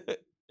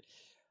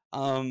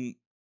 um,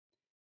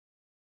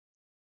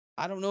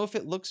 I don't know if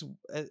it looks.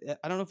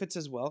 I don't know if it's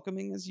as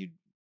welcoming as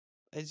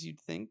you'd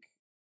think.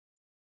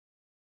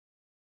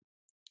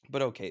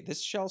 But okay,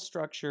 this shell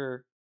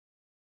structure.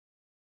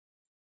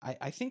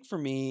 I think for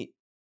me,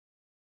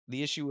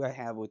 the issue I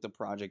have with the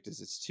project is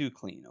it's too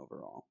clean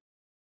overall.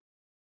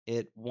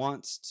 It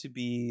wants to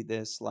be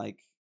this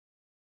like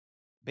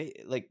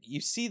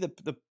you see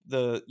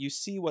the you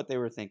see what they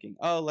were thinking.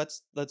 Oh,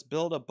 let's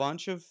build a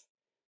bunch of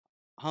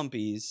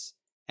humpies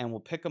and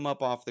we'll pick them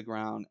up off the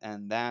ground,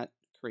 and that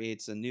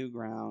creates a new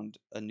ground,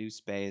 a new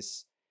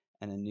space,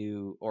 and a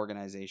new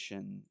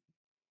organization,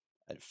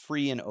 a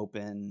free and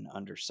open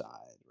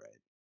underside,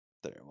 right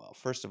there. Well,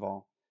 first of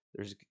all,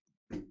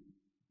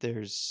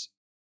 there's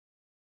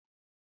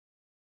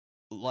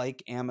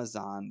like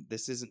Amazon,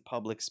 this isn't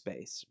public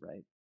space,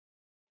 right?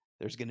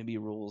 There's going to be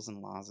rules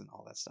and laws and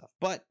all that stuff.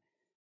 But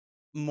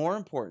more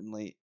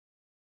importantly,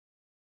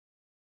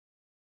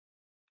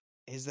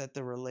 is that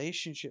the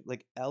relationship,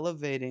 like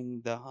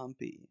elevating the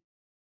humpy.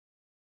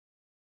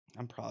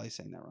 I'm probably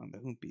saying that wrong. The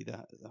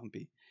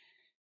humpy.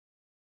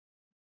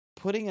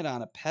 Putting it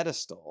on a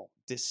pedestal,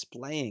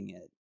 displaying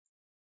it.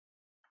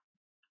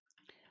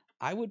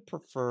 I would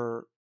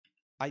prefer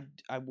I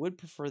would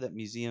prefer that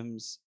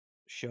museums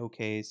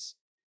showcase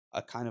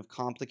a kind of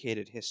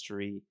complicated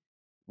history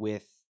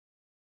with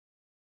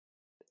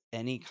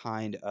any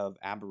kind of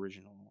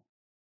Aboriginal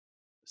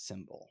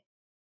symbol.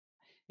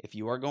 If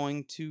you are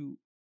going to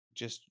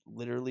just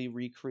literally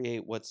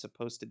recreate what's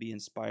supposed to be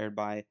inspired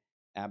by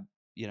ab,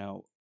 you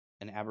know,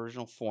 an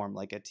Aboriginal form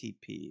like a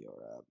teepee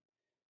or a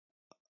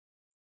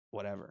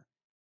whatever,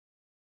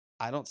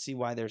 I don't see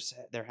why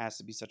there has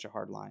to be such a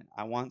hard line.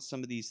 I want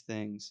some of these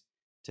things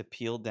to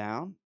peel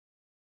down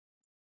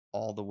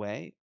all the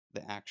way,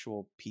 the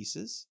actual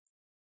pieces,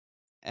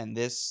 and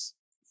this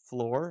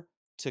floor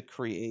to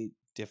create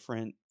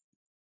different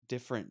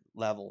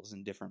levels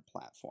and different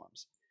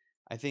platforms.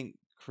 I think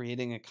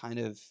creating a kind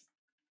of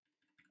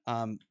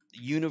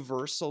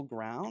universal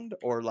ground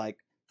or like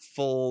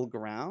full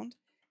ground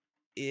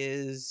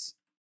is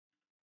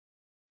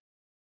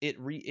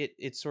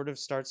it sort of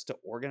starts to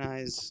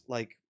organize,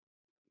 like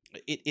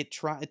it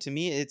try to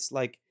me it's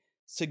like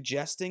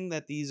suggesting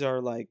that these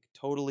are like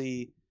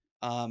totally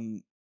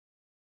um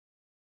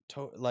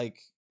like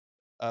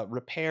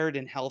repaired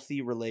and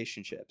healthy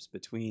relationships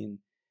between,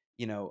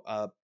 you know,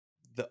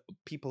 the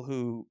people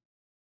who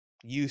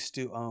used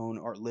to own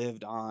or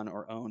lived on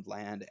or owned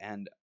land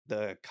and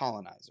the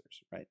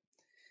colonizers, right?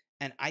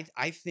 And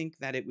I think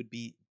that it would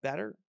be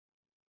better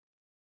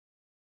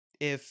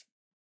if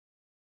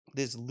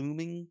this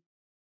looming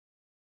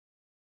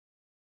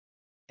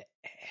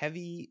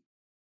heavy,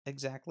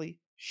 exactly,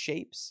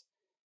 shapes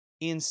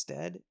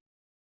instead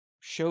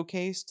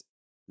showcased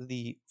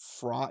the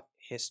fraught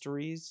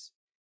histories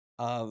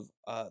of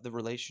the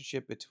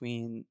relationship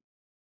between,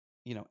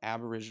 you know,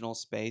 Aboriginal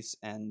space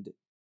and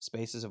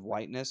spaces of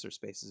whiteness or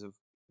spaces of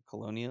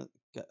colonial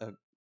uh,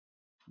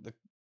 the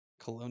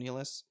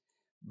colonialists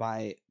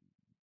by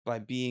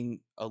being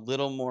a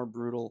little more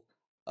brutal,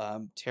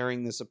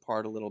 tearing this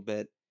apart a little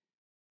bit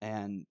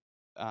and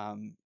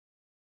um,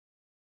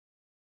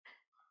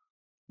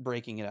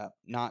 breaking it up,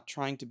 not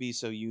trying to be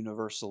so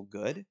universal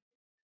good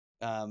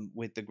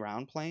with the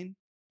ground plane,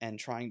 and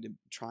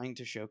trying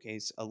to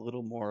showcase a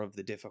little more of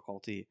the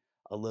difficulty,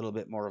 a little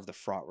bit more of the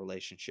fraught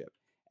relationship,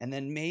 and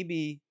then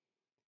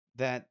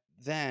that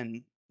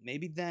then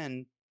maybe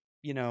then,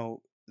 you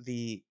know,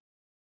 the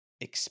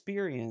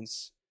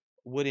experience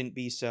wouldn't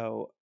be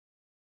so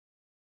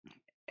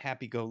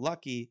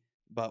happy-go-lucky,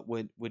 but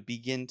would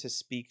begin to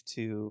speak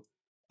to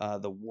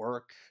the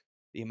work,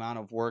 the amount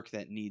of work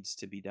that needs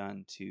to be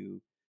done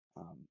to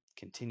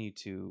continue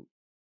to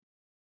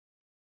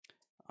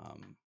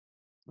um,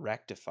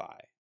 rectify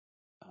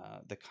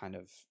the kind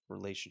of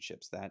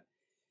relationships that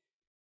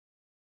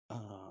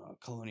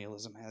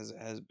colonialism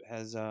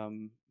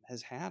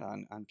has had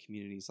on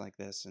communities like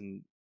this,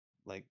 and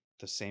like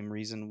the same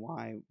reason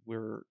why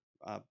we're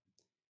uh,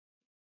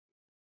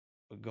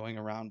 going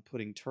around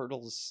putting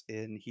turtles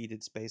in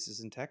heated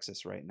spaces in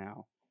Texas right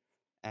now,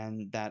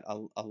 and that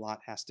a lot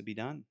has to be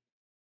done.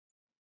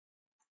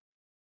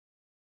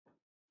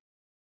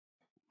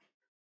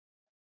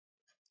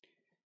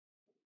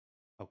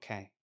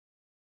 Okay.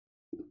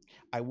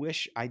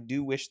 I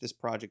do wish this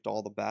project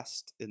all the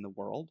best in the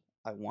world.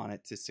 I want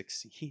it to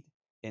succeed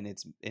in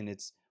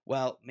its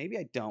well, maybe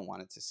I don't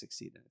want it to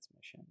succeed in its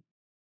mission.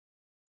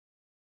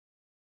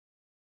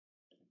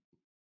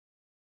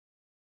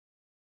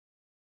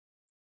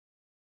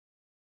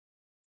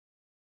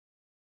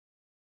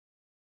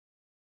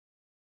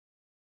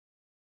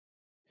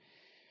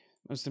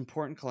 Most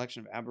important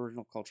collection of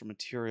Aboriginal cultural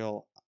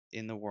material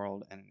in the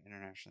world and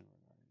internationally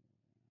regarded.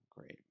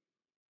 Great.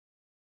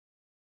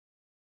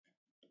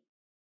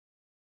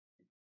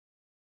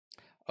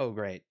 Oh,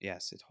 great.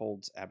 Yes, it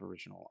holds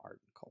Aboriginal art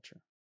and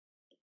culture.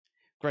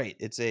 Great.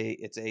 It's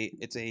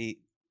a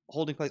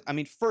holding place. I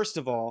mean, first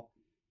of all,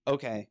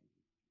 okay,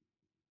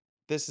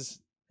 this is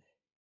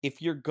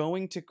if you're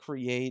going to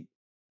create,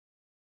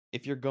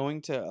 if you're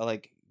going to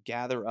like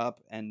gather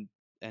up and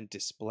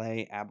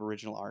display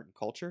Aboriginal art and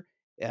culture,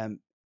 um,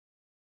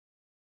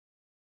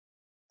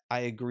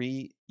 I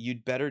agree.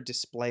 You'd better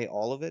display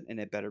all of it, and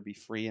it better be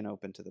free and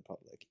open to the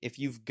public. If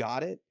you've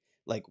got it,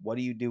 like, what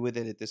do you do with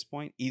it at this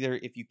point? Either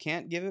if you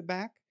can't give it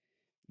back,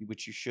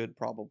 which you should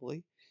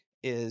probably,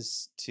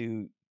 is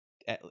to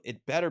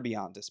it better be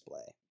on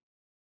display.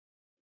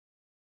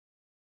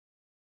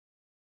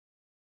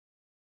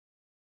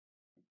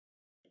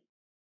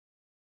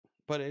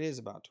 But it is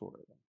about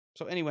tourism.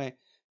 So anyway,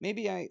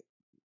 maybe I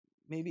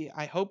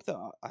I hope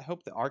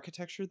the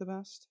architecture the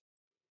best.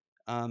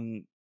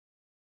 Um,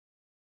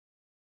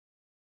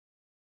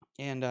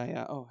 and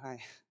I oh hi,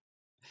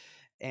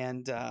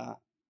 and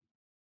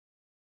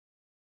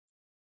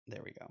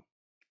there we go.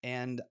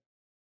 And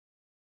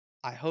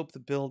I hope the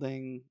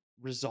building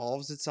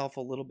resolves itself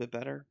a little bit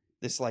better.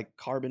 This like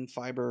carbon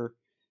fiber,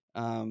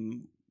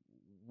 um,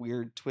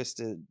 weird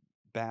twisted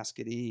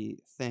baskety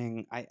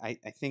thing. I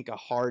think a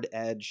hard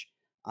edge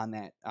on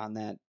that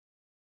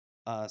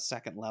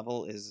second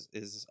level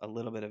is a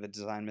little bit of a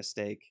design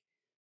mistake,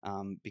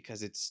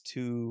 because it's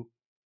too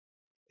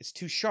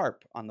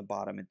sharp on the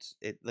bottom.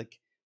 It like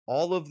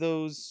all of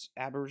those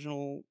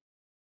Aboriginal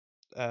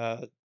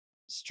uh,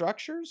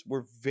 structures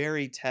were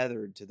very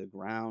tethered to the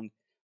ground,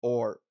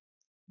 or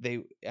they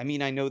I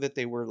mean, I know that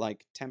they were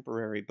like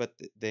temporary, but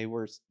they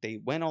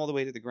went all the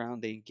way to the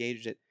ground, they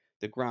engaged it,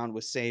 the ground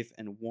was safe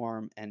and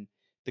warm, and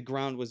the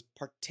ground was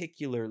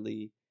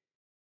particularly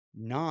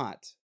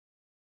not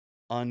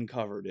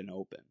uncovered and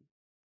open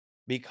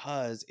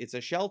because it's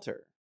a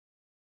shelter.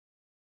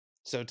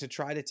 So to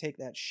try to take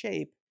that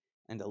shape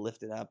and to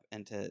lift it up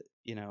and to,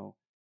 you know,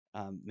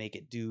 make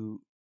it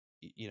do,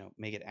 you know,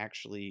 make it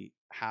actually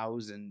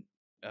house and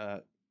uh,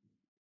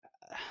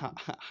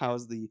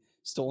 house the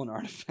stolen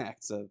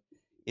artifacts of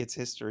its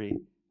history,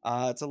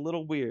 it's a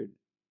little weird.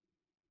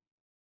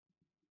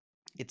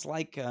 It's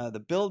like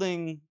the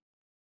building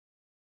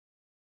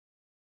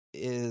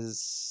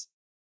is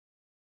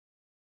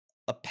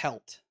a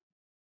pelt.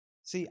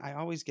 See, I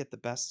always get the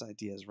best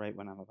ideas right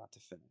when I'm about to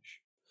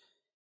finish.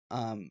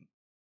 Um,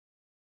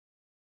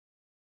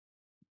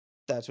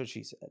 That's what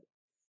she said.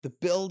 The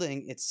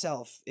building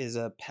itself is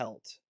a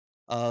pelt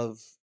of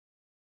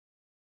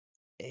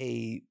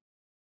a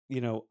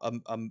you know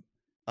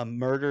a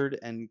murdered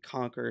and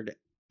conquered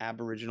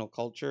Aboriginal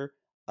culture,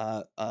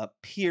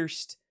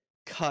 pierced,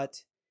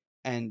 cut,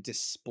 and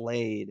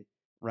displayed,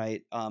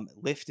 right,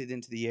 lifted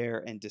into the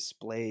air and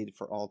displayed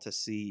for all to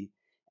see,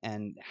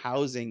 and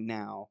housing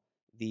now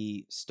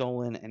the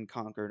stolen and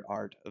conquered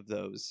art of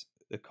those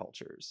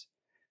cultures.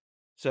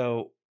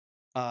 So,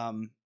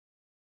 um,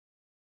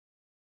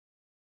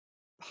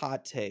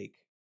 hot take,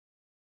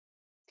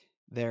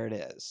 there it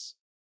is.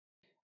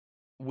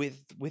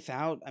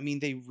 Without, I mean,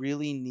 they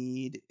really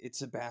need,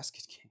 it's a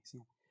basket case.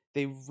 Yeah.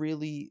 They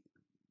really,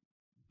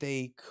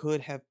 they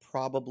could have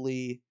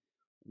probably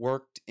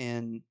worked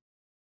in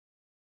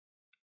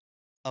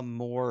a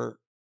more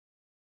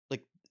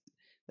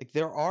like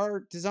there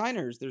are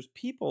designers, there's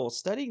people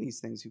studying these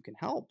things who can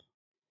help,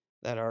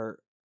 that are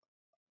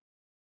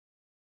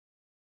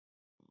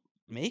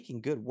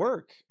making good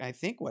work. I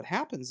think what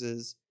happens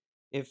is,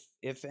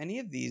 if any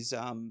of these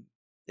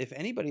if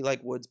anybody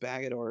like Woods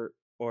Baggett or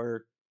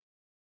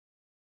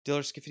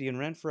Diller Scafidi and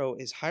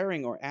Renfro is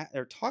hiring or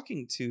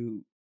talking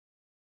to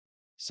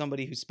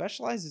somebody who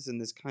specializes in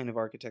this kind of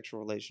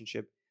architectural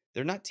relationship,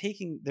 they're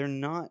crafting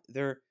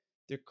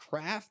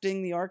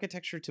the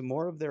architecture to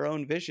more of their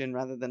own vision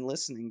rather than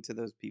listening to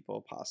those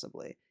people,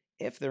 possibly,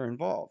 if they're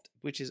involved,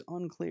 which is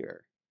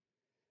unclear.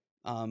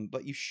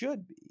 But you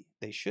should be.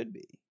 They should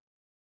be.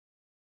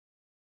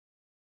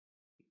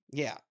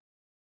 Yeah.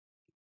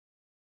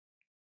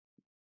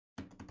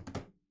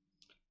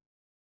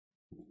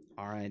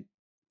 All right.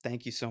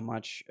 Thank you so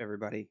much,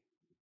 everybody.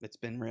 It's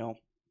been real.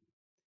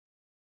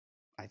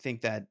 I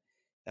think that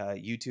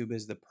YouTube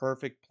is the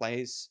perfect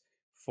place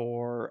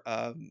for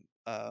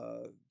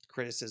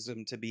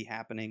criticism to be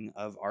happening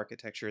of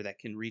architecture that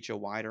can reach a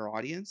wider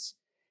audience.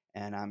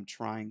 And I'm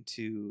trying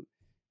to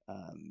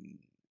um,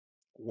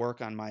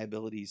 work on my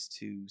abilities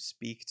to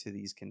speak to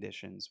these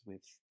conditions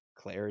with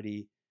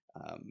clarity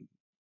um,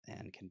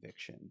 and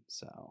conviction.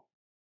 So,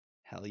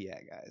 hell yeah,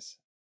 guys.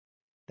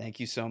 Thank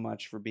you so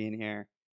much for being here.